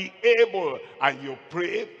will be able. And you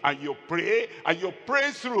pray, and you pray, and you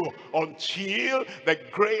pray through until the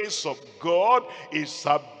grace of God is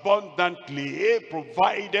abundantly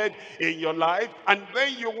provided in your life. And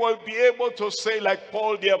then you will be able to say like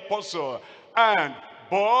Paul the Apostle,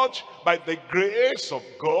 but by the grace of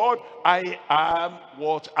God, I am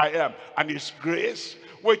what I am. And his grace,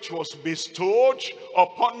 which was bestowed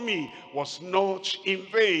upon me, was not in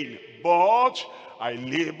vain, but I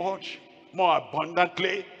labored more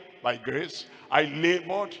abundantly by grace. I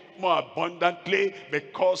labored more abundantly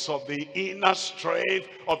because of the inner strength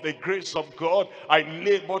of the grace of God. I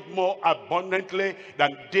labored more abundantly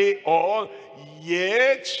than they all,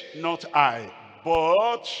 yet not I,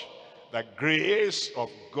 but the grace of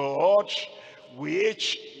God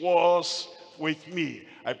which was with me.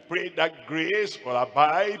 I pray that grace will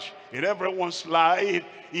abide in everyone's life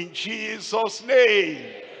in Jesus' name.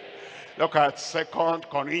 Look at 2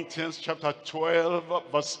 Corinthians chapter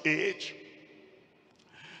 12, verse 8.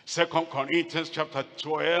 2 Corinthians chapter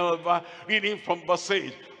 12, reading from verse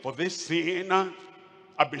 8. For this thing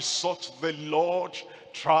I besought the Lord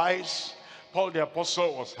thrice. Paul the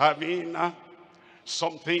Apostle was having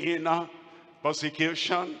something,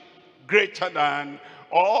 persecution greater than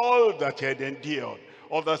all that he had endured.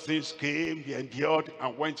 Other things came, he endured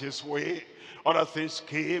and went his way. Other things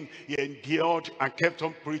came, he endured and kept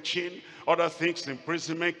on preaching. Other things,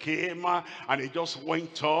 imprisonment came, and he just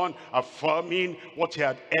went on affirming what he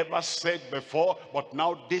had ever said before. But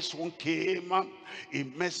now this one came, a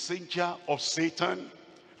messenger of Satan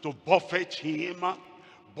to buffet him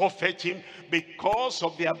because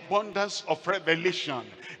of the abundance of revelation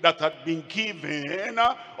that had been given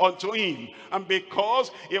unto him, and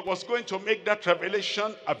because it was going to make that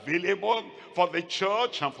revelation available for the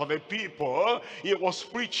church and for the people he was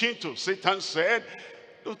preaching to. Satan said,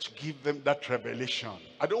 don't give them that revelation.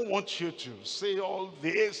 I don't want you to say all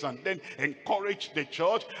this and then encourage the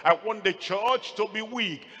church. I want the church to be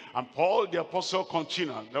weak. And Paul the Apostle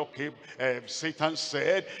continued. Okay, Satan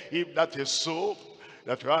said, if that is so,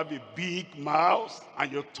 that you have a big mouth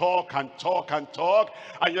and you talk and talk and talk,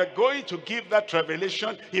 and you're going to give that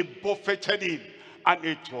revelation, he buffeted him. And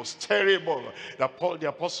it was terrible that Paul the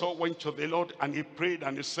Apostle went to the Lord and he prayed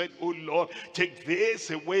and he said, oh Lord, take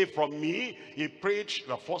this away from me. He prayed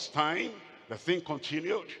the first time, the thing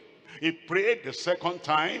continued. He prayed the second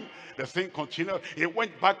time, the thing continued. He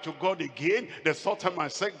went back to God again. The third time I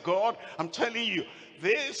said, God, I'm telling you,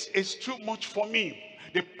 this is too much for me.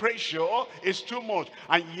 The pressure is too much.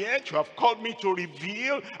 And yet you have called me to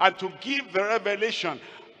reveal and to give the revelation.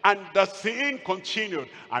 And the thing continued.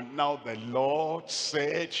 And now the Lord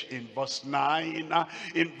said in verse 9, and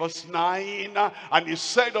he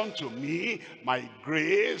said unto me, my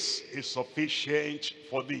grace is sufficient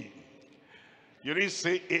for thee. You didn't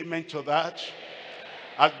say amen to that?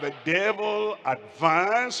 As the devil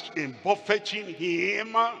advanced in buffeting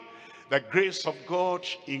him, the grace of God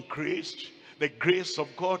increased. The grace of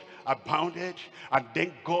God abounded. And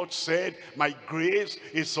then God said, my grace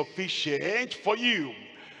is sufficient for you.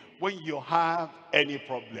 When you have any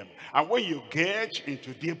problem, and when you get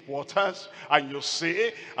into deep waters and you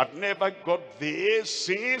say, I've never got this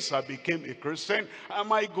since I became a Christian,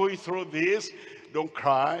 am I going through this? Don't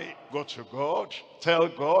cry, go to God, tell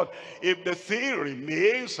God. If the thing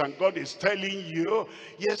remains and God is telling you,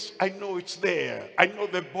 yes, I know it's there, I know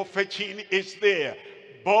the buffeting is there,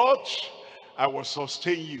 but I will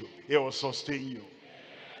sustain you. He will sustain you.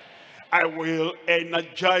 I will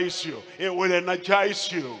energize you. It will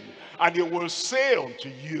energize you. And it will say unto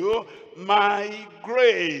you, my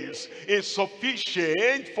grace is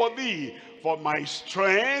sufficient for thee. For my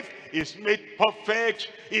strength is made perfect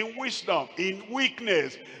in wisdom, in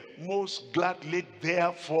weakness. Most gladly,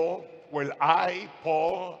 therefore, will I,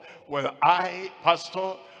 Paul, will I,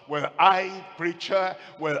 pastor, will I, preacher,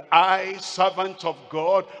 will I, servant of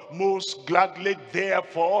God, most gladly,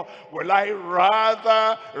 therefore, will I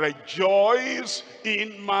rather rejoice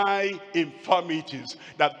in my infirmities,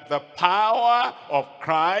 that the power of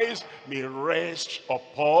Christ may rest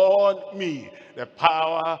upon me. The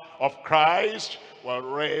power of Christ will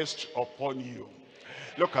rest upon you.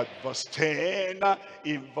 Look at verse 10.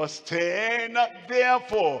 In verse 10,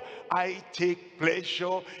 therefore, I take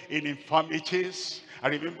pleasure in infirmities. I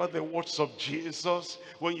remember the words of Jesus,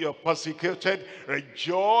 when you're persecuted,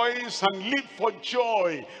 rejoice and live for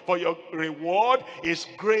joy, for your reward is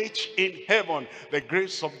great in heaven. The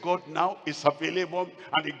grace of God now is available,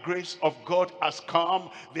 and the grace of God has come.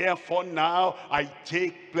 Therefore now I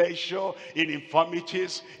take pleasure in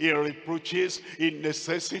infirmities, in reproaches, in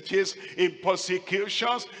necessities, in persecution,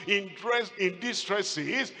 afflictions, in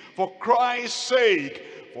distresses, for Christ's sake.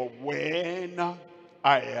 For when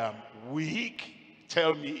I am weak,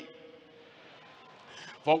 tell me.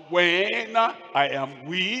 For when I am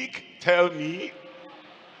weak, tell me.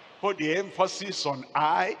 Put the emphasis on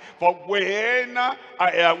I. For when I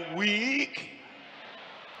am weak,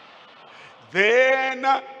 then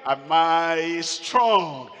am I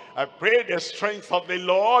strong. I pray the strength of the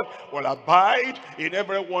Lord will abide in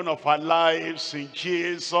every one of our lives in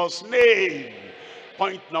Jesus' name.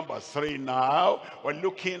 Point number 3 now. We're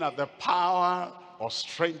looking at the power of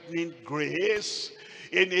strengthening grace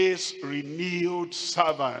in his renewed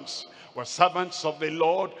servants. We're servants of the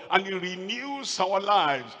Lord, and he renews our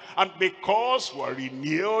lives. And because we're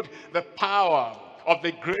renewed, the power of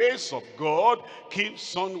the grace of God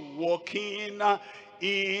keeps on working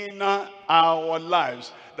in our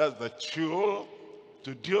lives. That's the tool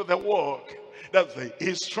to do the work. That's the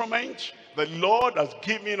instrument the Lord has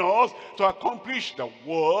given us to accomplish the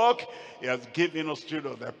work. He has given us to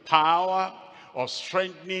do the power of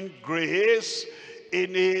strengthening grace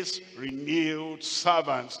in his renewed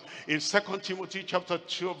servants. In 2 Timothy chapter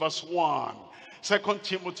 2 verse 1. 2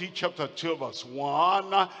 Timothy chapter 2 verse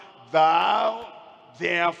 1. Thou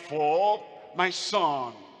therefore, my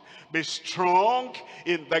son, be strong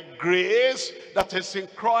in the grace that is in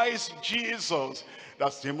Christ Jesus.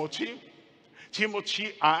 That's Timothy.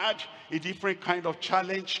 Timothy had a different kind of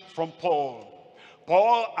challenge from Paul.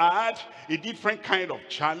 Paul had a different kind of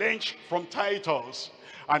challenge from Titus.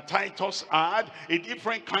 And Titus had a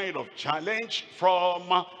different kind of challenge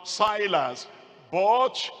from Silas.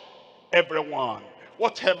 But everyone,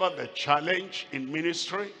 whatever the challenge in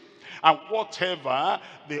ministry, and whatever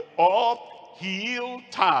the uphill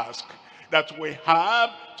task that we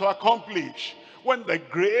have to accomplish, when the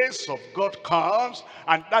grace of God comes,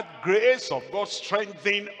 and that grace of God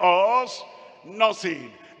strengthens us,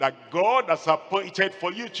 nothing that God has appointed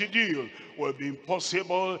for you to do will be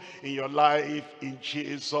impossible in your life in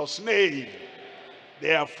Jesus' name.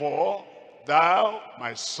 Therefore, thou,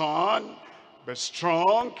 my son, be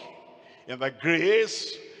strong in the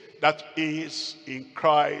grace that is in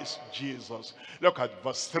Christ Jesus. Look at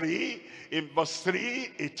verse 3. In verse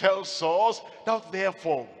 3, it tells us that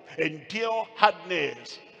therefore endure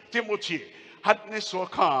hardness. Timothy, hardness will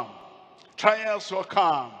come. Trials will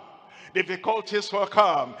come. Difficulties will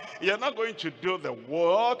come. You're not going to do the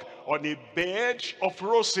work on a bed of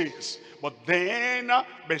roses. But then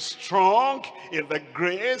be strong in the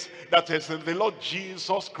grace that is in the Lord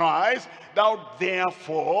Jesus Christ. Thou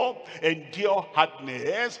therefore endure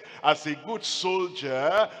hardness as a good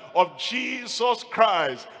soldier of Jesus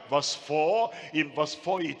Christ. Verse 4. In verse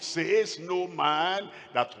 4 it says, no man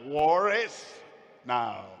that warreth.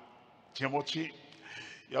 Now, Timothy,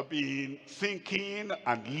 you've been thinking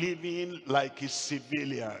and living like a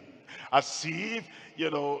civilian. As if,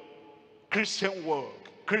 Christian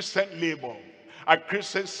work, Christian labor, and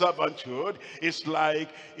Christian servanthood is like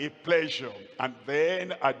a pleasure. And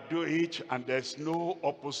then I do it and there's no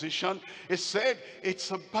opposition. He said it's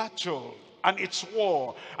a battle and it's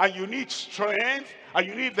war. And you need strength and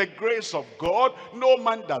you need the grace of God. No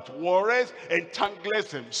man that warreth entangleth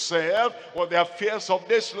himself with the affairs of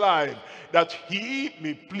this life, that he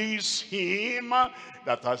may please him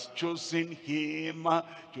that has chosen him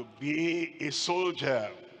to be a soldier.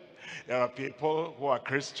 There are people who are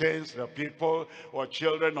Christians, there are people who are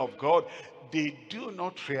children of God. They do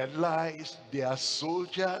not realize they are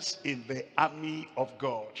soldiers in the army of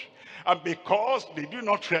God. And because they do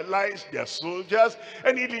not realize they are soldiers,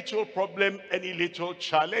 any little problem, any little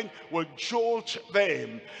challenge will jolt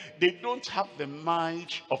them. They don't have the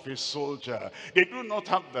mind of a soldier. They do not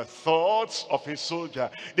have the thoughts of a soldier.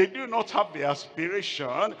 They do not have the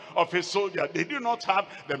aspiration of a soldier. They do not have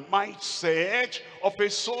the mindset of a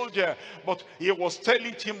soldier. But he was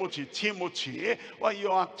telling Timothy, Timothy, why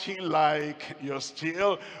you acting like you're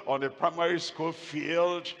still on the primary school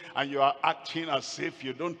field and you are acting as if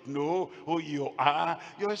you don't know who you are?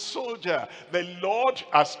 You're a soldier. The Lord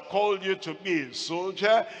has called you to be a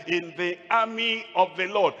soldier in the army of the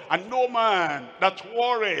Lord. And no man that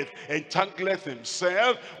warreth entangleth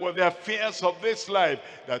himself with the affairs of this life,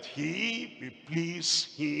 that he may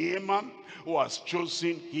please him who has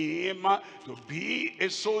chosen him to be a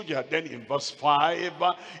soldier. Then in verse 5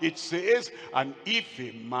 it says, and if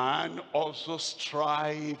a man also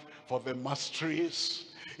strive for the masteries,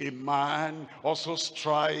 a man also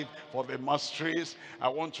strive for the masteries. I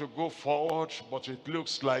want to go forward, but it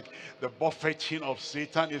looks like the buffeting of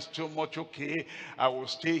Satan is too much. Okay, I will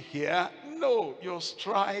stay here. No, you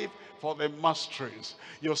strive for the masteries.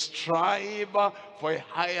 You strive for a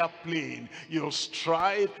higher plane. You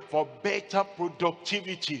strive for better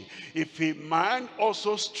productivity. If a man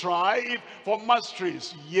also strive for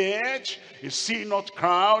masteries, yet is he not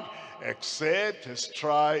crowned, except he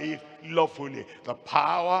strive lawfully. The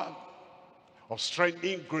power of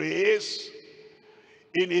strengthening grace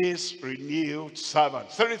in his renewed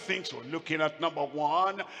servant. Three things we're looking at. Number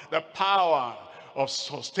one, the power of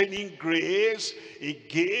sustaining grace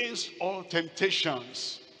against all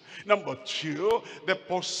temptations. Number two, the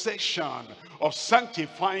possession of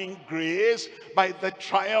sanctifying grace by the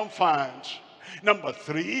triumphant. Number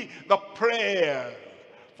three, the prayer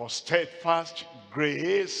for steadfast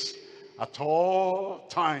grace at all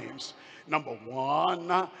times. Number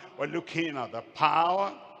one, we're looking at the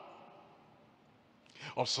power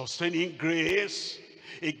of sustaining grace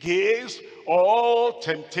against all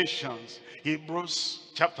temptations. Hebrews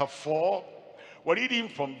chapter 4, we're reading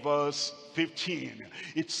from verse 15.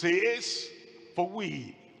 It says, for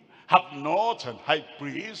we have not an high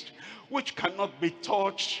priest which cannot be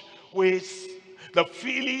touched with the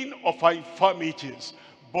feeling of our infirmities,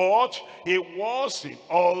 but he was in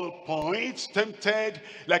all points tempted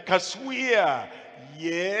like as we are,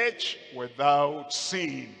 yet without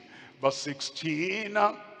sin. Verse 16,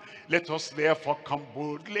 let us therefore come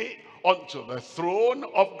boldly unto the throne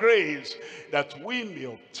of grace, that we may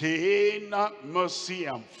obtain mercy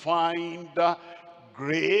and find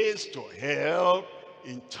grace to help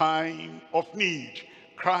in time of need.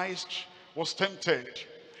 Christ was tempted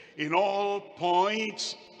in all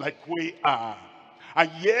points like we are, and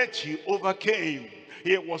yet he overcame.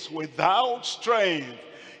 He was without strength.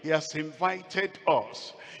 He has invited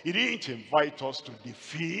us. He didn't invite us to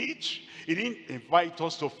defeat. He didn't invite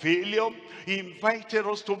us to failure. He invited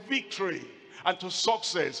us to victory and to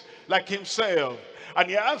success like himself. And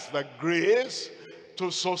he has the grace to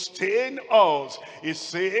sustain us. He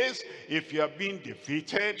says, if you are being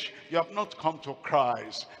defeated, you have not come to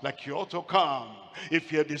Christ like you ought to come.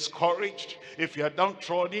 If you're discouraged, if you're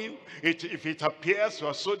downtrodden, if it appears you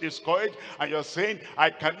are so discouraged and you're saying, I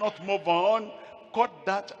cannot move on, cut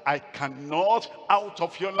that I cannot out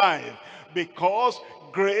of your life, because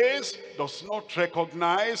grace does not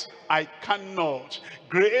recognize I cannot.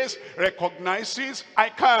 Grace recognizes I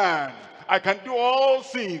can. I can do all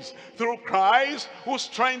things through Christ who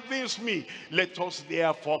strengthens me. Let us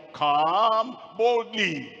therefore come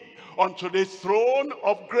boldly unto the throne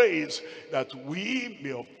of grace, that we may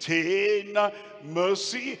obtain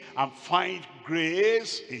mercy and find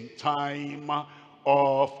grace in time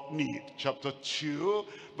of need. Chapter 2,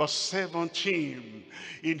 verse 17.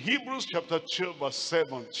 In Hebrews chapter 2, verse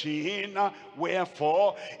 17,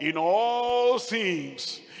 wherefore in all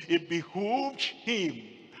things it behooved him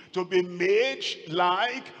to be made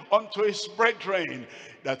like unto his brethren,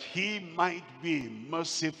 that he might be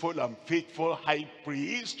merciful and faithful high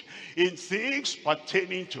priest in things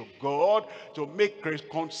pertaining to God, to make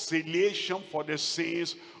reconciliation for the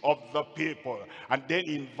sins of the people. And then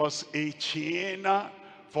in verse 18,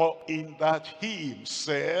 for in that he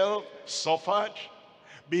himself suffered,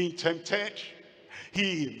 being tempted,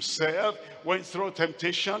 he himself went through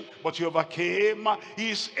temptation, but he overcame.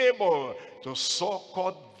 He is able to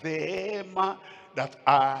succor them that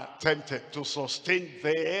are tempted, to sustain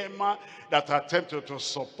them that are tempted, to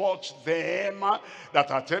support them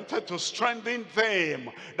that are tempted, to strengthen them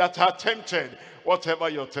that are tempted. Whatever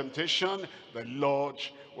your temptation, the Lord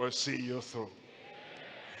will see you through.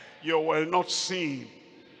 You will not sin.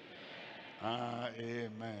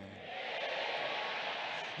 Amen.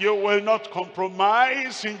 You will not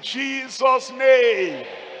compromise in Jesus' name.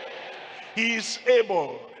 He is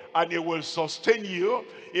able, and he will sustain you.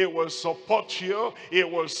 It will support you. It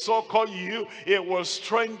will succor you. It will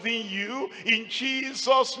strengthen you in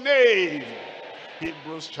Jesus' name.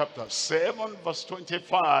 Hebrews chapter 7, verse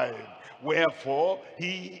 25. Wherefore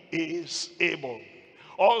he is able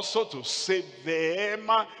also to save them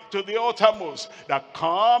to the uttermost that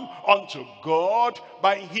come unto God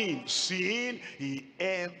by him, seeing he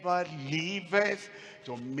ever liveth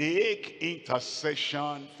to make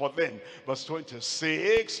intercession for them. Verse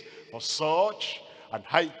 26, for such an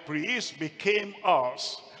high priest became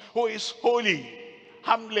us, who is holy,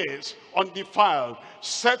 harmless, undefiled,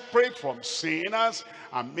 separate from sinners,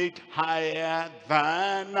 and made higher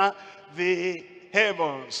than the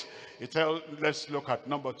heavens. Let's look at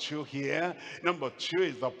number 2 here. Number 2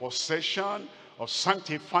 is the possession of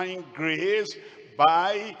sanctifying grace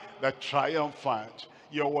by the triumphant.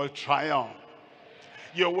 You will triumph.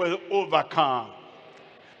 You will overcome.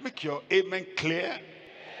 Make your amen clear.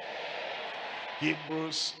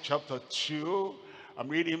 Hebrews chapter 2 I'm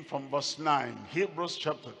reading from verse 9. Hebrews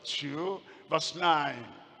chapter 2, verse 9.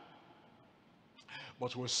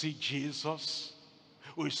 But we'll see Jesus,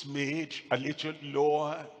 who is made a little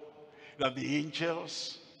lower than the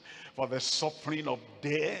angels, for the suffering of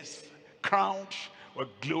death, crowned with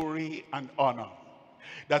glory and honor,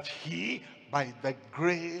 that he, by the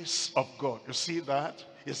grace of God, you see that?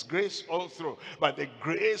 His grace all through. By the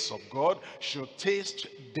grace of God, should taste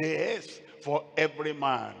death for every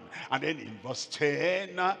man. And then in verse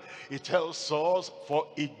 10, it tells us, for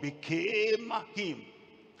it became him.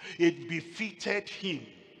 It befitted him.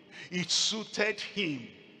 It suited him.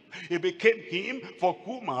 It became him for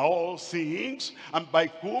whom are all things, and by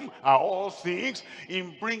whom are all things,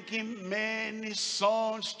 in bringing many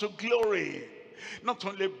sons to glory. Not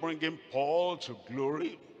only bringing Paul to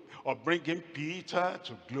glory, or bringing Peter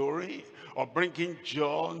to glory, or bringing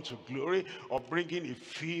John to glory, or bringing a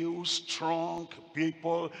few strong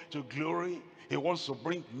people to glory. He wants to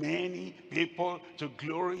bring many people to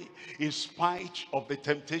glory in spite of the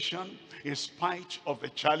temptation, in spite of the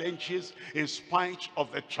challenges, in spite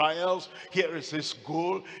of the trials. Here is his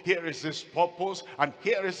goal, here is his purpose, and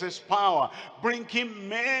here is his power. Bringing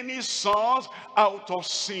many sons out of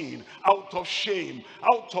sin, out of shame,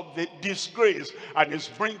 out of the disgrace, and is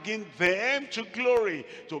bringing them to glory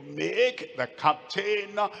to make the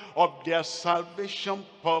captain of their salvation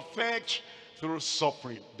perfect through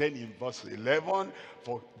suffering. Then in verse 11,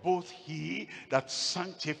 for both he that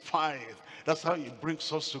sanctifieth, that's how he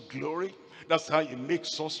brings us to glory. That's how he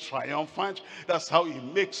makes us triumphant. That's how he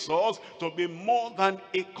makes us to be more than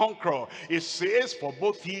a conqueror. It says, for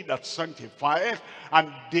both he that sanctifieth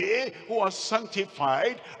and they who are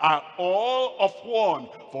sanctified are all of one,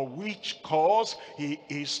 for which cause he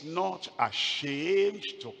is not ashamed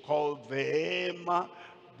to call them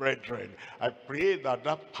brethren. I pray that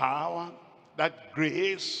that power, that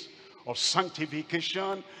grace of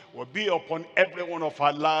sanctification will be upon every one of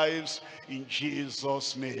our lives in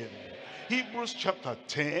Jesus' name. Hebrews chapter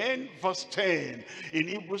 10 verse 10. In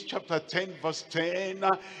Hebrews chapter 10 verse 10,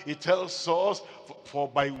 it tells us, for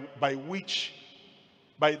by the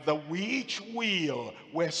which will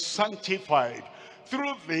were sanctified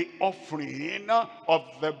through the offering of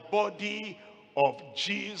the body of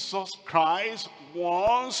Jesus Christ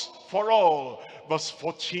once for all. Verse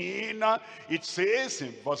 14, it says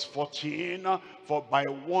in verse 14, for by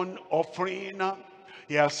one offering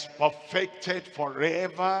he has perfected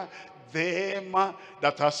forever them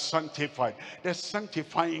that are sanctified. The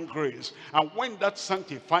sanctifying grace. And when that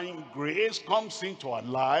sanctifying grace comes into our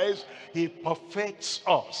lives, he perfects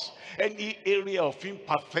us. Any area of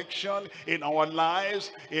imperfection in our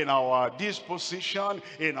lives, in our disposition,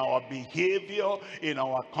 in our behavior, in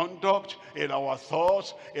our conduct, in our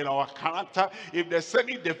thoughts, in our character, if there's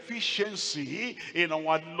any deficiency in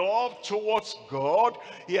our love towards God,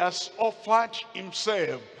 he has offered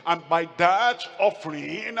himself. And by that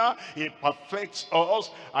offering, he perfects us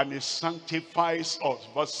and he sanctifies us.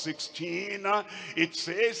 Verse 16, it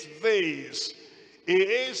says this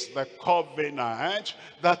is the covenant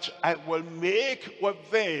that I will make with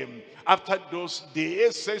them. After those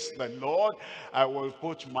days, says the Lord, I will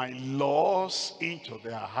put my laws into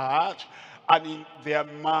their heart, and in their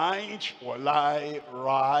mind will I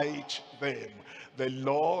write them. The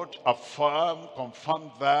Lord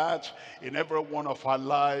confirm that in every one of our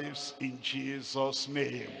lives in Jesus'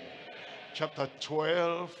 name. Chapter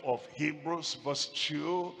 12 of Hebrews verse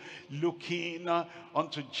 2, looking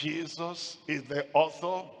unto Jesus is the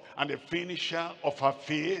author and the finisher of our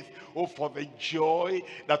faith, who for the joy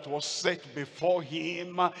that was set before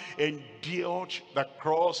him endured the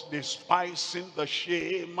cross, despising the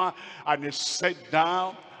shame, and is set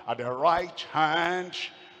down at the right hand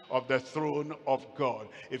of the throne of God.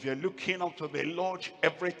 If you're looking up to the Lord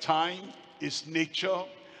every time, his nature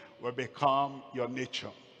will become your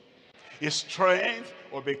nature. His strength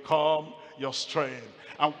will become your strength.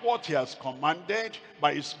 And what he has commanded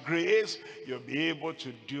by his grace, you'll be able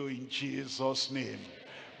to do in Jesus' name.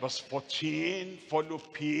 Verse 14, follow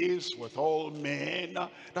peace with all men.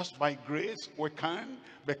 That's by grace we can,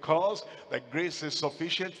 because the grace is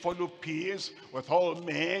sufficient. Follow peace with all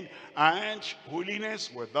men and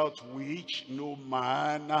holiness, without which no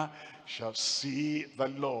man shall see the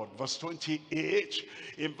Lord. Verse 28,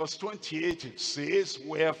 in verse 28 it says,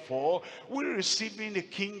 wherefore we receiving a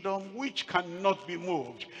kingdom which cannot be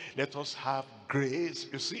moved, let us have grace.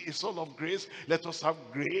 You see, it's all of grace. Let us have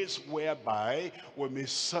grace whereby we may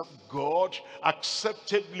serve God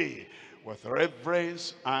acceptably with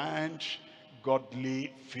reverence and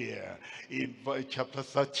godly fear. In chapter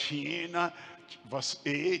 13 verse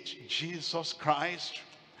 8, Jesus Christ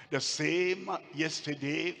the same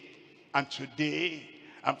yesterday, and today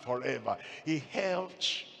and forever. He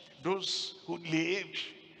helped those who lived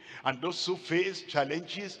and those who faced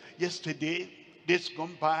challenges yesterday, days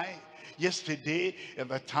gone by, yesterday in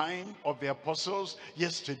the time of the apostles,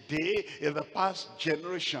 yesterday in the past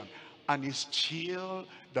generation, and is still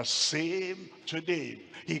the same today.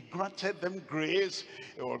 He granted them grace,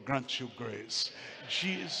 he will grant you grace.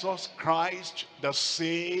 Jesus Christ the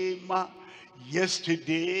same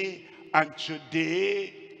yesterday and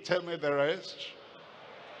today. Tell me the rest.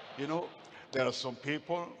 You know, there are some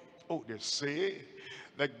people, oh, they say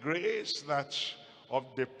the grace that of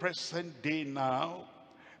the present day now,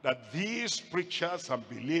 that these preachers and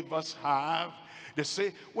believers have, they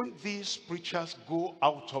say when these preachers go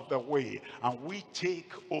out of the way and we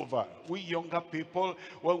take over, we younger people,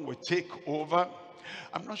 when we take over,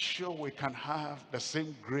 I'm not sure we can have the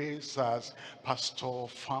same grace as pastor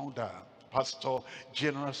founder, pastor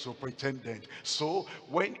general superintendent. So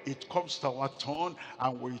when it comes to our turn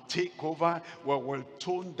and we take over, we will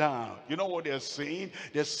tone down. You know what they're saying?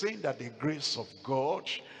 They're saying that the grace of God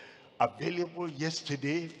available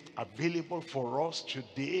yesterday, available for us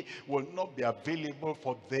today, will not be available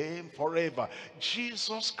for them forever.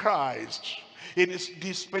 Jesus Christ, in his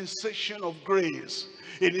dispensation of grace,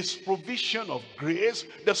 in his provision of grace,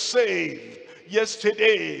 the same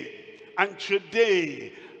yesterday and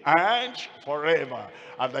today and forever.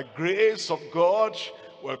 And the grace of God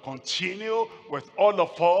will continue with all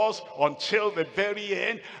of us until the very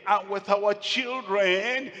end, and with our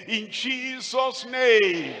children, in Jesus'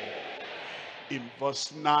 name. In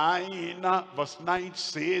verse 9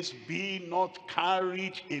 says, be not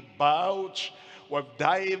carried about with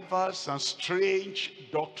divers and strange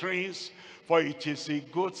doctrines, for it is a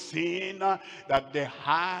good thing that the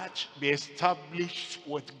heart be established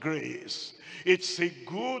with grace. It's a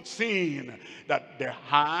good thing that the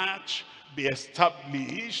heart be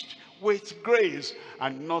established with grace,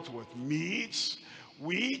 and not with meats,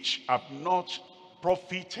 which have not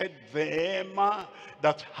profited them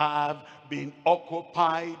that have been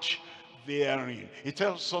occupied therein. It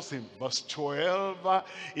tells us in verse 12,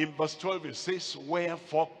 it says,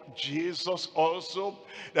 wherefore Jesus also,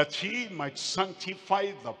 that he might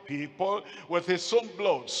sanctify the people with his own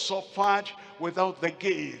blood, suffered without the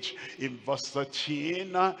gate. In verse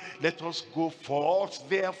 13, let us go forth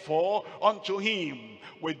therefore unto him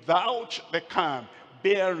without the camp,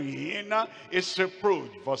 bearing is reproach.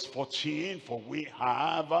 Verse 14, for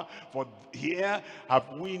here have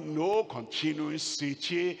we no continuing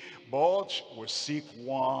city, but we seek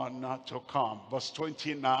one to come. Verse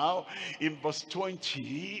 20 now. In verse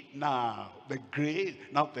 20 now, the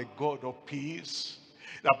God of peace,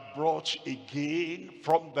 that brought again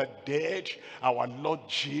from the dead our Lord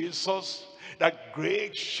Jesus, that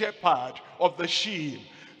great shepherd of the sheep,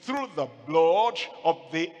 through the blood of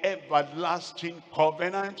the everlasting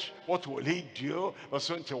covenant. What will he do? Verse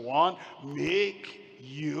 21, make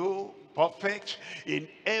you perfect in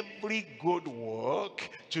every good work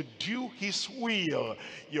to do his will.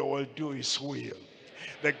 You will do his will.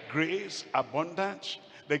 The grace abundant,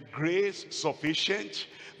 the grace sufficient,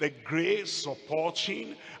 the grace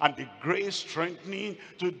supporting, and the grace strengthening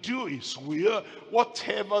to do his will,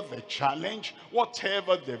 whatever the challenge,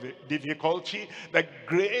 whatever the difficulty, the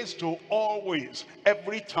grace to always,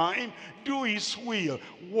 every time, do his will,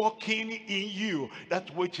 working in you that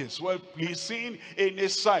which is well-pleasing in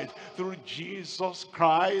his sight. Through Jesus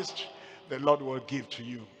Christ, the Lord will give to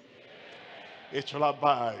you. It will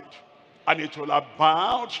abide, and it will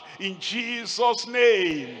abound in Jesus'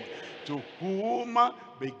 name, to whom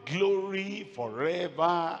be glory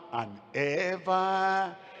forever and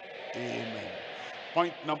ever. Amen.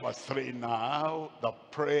 Point number 3 now, the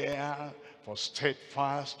prayer for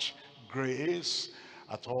steadfast grace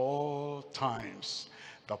at all times.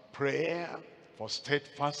 The prayer for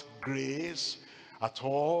steadfast grace at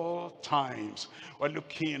all times. We're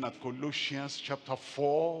looking at Colossians chapter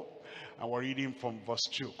 4, and we're reading from verse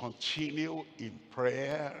 2. Continue in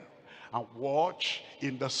prayer and watch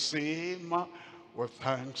in the same with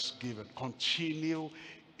thanksgiving. Continue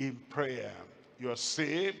in prayer. You are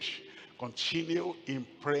saved. Continue in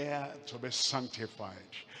prayer to be sanctified.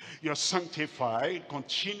 You are sanctified.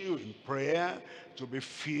 Continue in prayer to be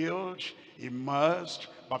filled, immersed,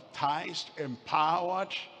 baptized,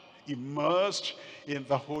 empowered, immersed in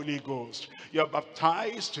the Holy Ghost. You are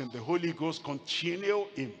baptized in the Holy Ghost. Continue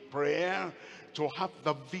in prayer to have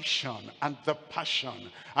the vision and the passion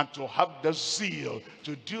and to have the zeal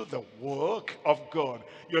to do the work of God.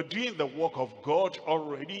 You're doing the work of God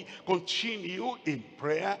already. Continue in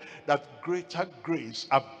prayer that greater grace,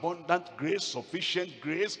 abundant grace, sufficient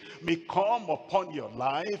grace may come upon your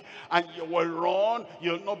life, and you will run,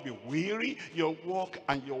 you'll not be weary, you'll walk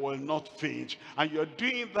and you will not faint. And you're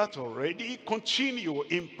doing that already. Continue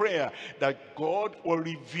in prayer that God will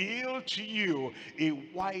reveal to you a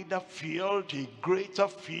wider field, a greater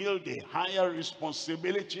field, a higher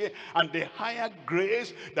responsibility, and the higher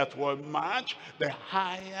grace that will match the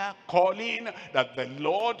higher calling that the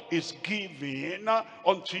Lord is giving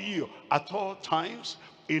unto you at all times,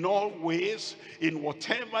 in all ways, in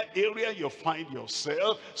whatever area you find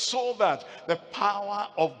yourself, so that the power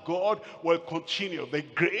of God will continue, the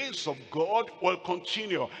grace of God will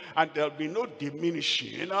continue, and there'll be no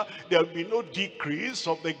diminishing, there'll be no decrease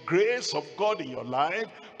of the grace of God in your life.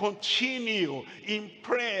 Continue in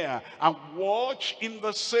prayer and watch in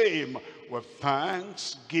the same with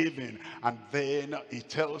thanksgiving. And then he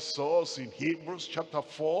tells us in Hebrews chapter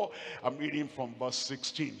 4, I'm reading from verse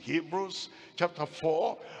 16. Hebrews chapter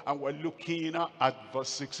 4, and we're looking at verse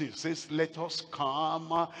 16. It says, let us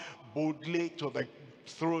come boldly to the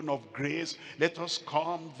throne of grace. Let us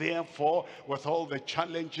come therefore with all the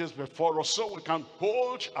challenges before us, so we can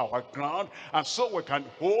hold our ground, and so we can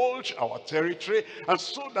hold our territory, and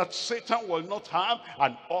so that Satan will not have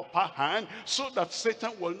an upper hand, so that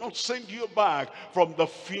Satan will not send you back from the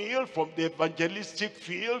field, from the evangelistic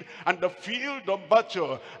field and the field of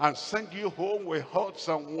battle, and send you home with hurts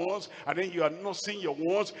and wounds, and then you are nursing your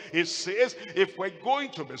wounds. It says, if we're going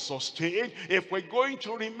to be sustained, if we're going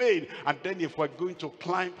to remain, and then if we're going to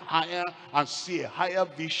climb higher and see a higher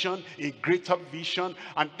vision, a greater vision,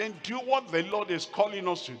 and then do what the Lord is calling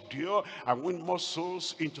us to do, and win more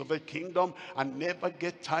souls into the kingdom, and never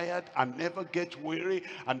get tired and never get weary,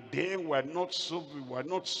 and then we're not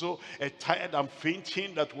so tired and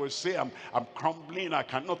fainting that we'll say, I'm crumbling, I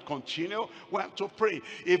cannot continue. We have to pray.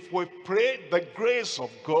 If we pray, the grace of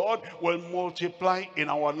God will multiply in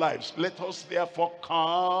our lives. Let us therefore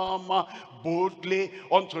come boldly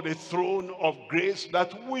unto the throne of grace,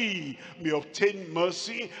 that we may obtain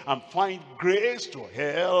mercy and find grace to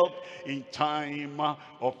help in time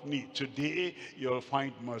of need. Today you'll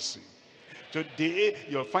find mercy. Today,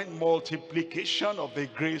 you'll find multiplication of the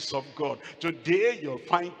grace of God. Today, you'll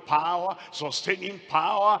find power, sustaining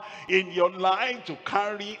power in your life to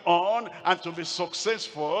carry on and to be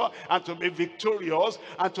successful and to be victorious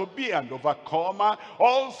and to be an overcomer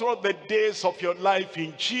all through the days of your life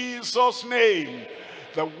in Jesus' name.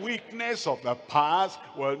 The weakness of the past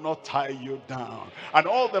will not tie you down, and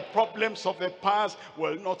all the problems of the past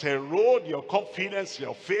will not erode your confidence,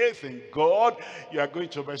 your faith in God. You are going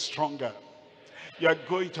to be stronger. You are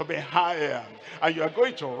going to be higher, and you are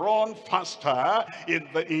going to run faster in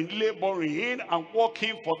laboring and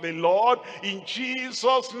working for the Lord in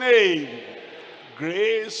Jesus' name.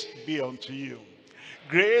 Grace be unto you.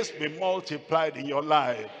 Grace be multiplied in your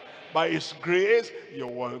life. By his grace, you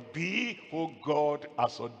will be who God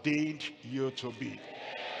has ordained you to be.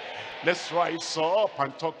 Let's rise up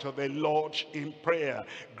and talk to the Lord in prayer.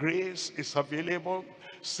 Grace is available.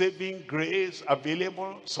 Saving grace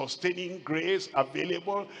available, sustaining grace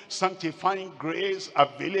available, sanctifying grace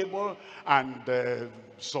available, and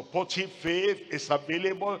supportive faith is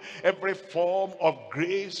available. Every form of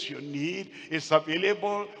grace you need is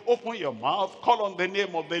available. Open your mouth, call on the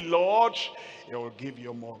name of the Lord. He will give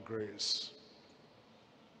you more grace.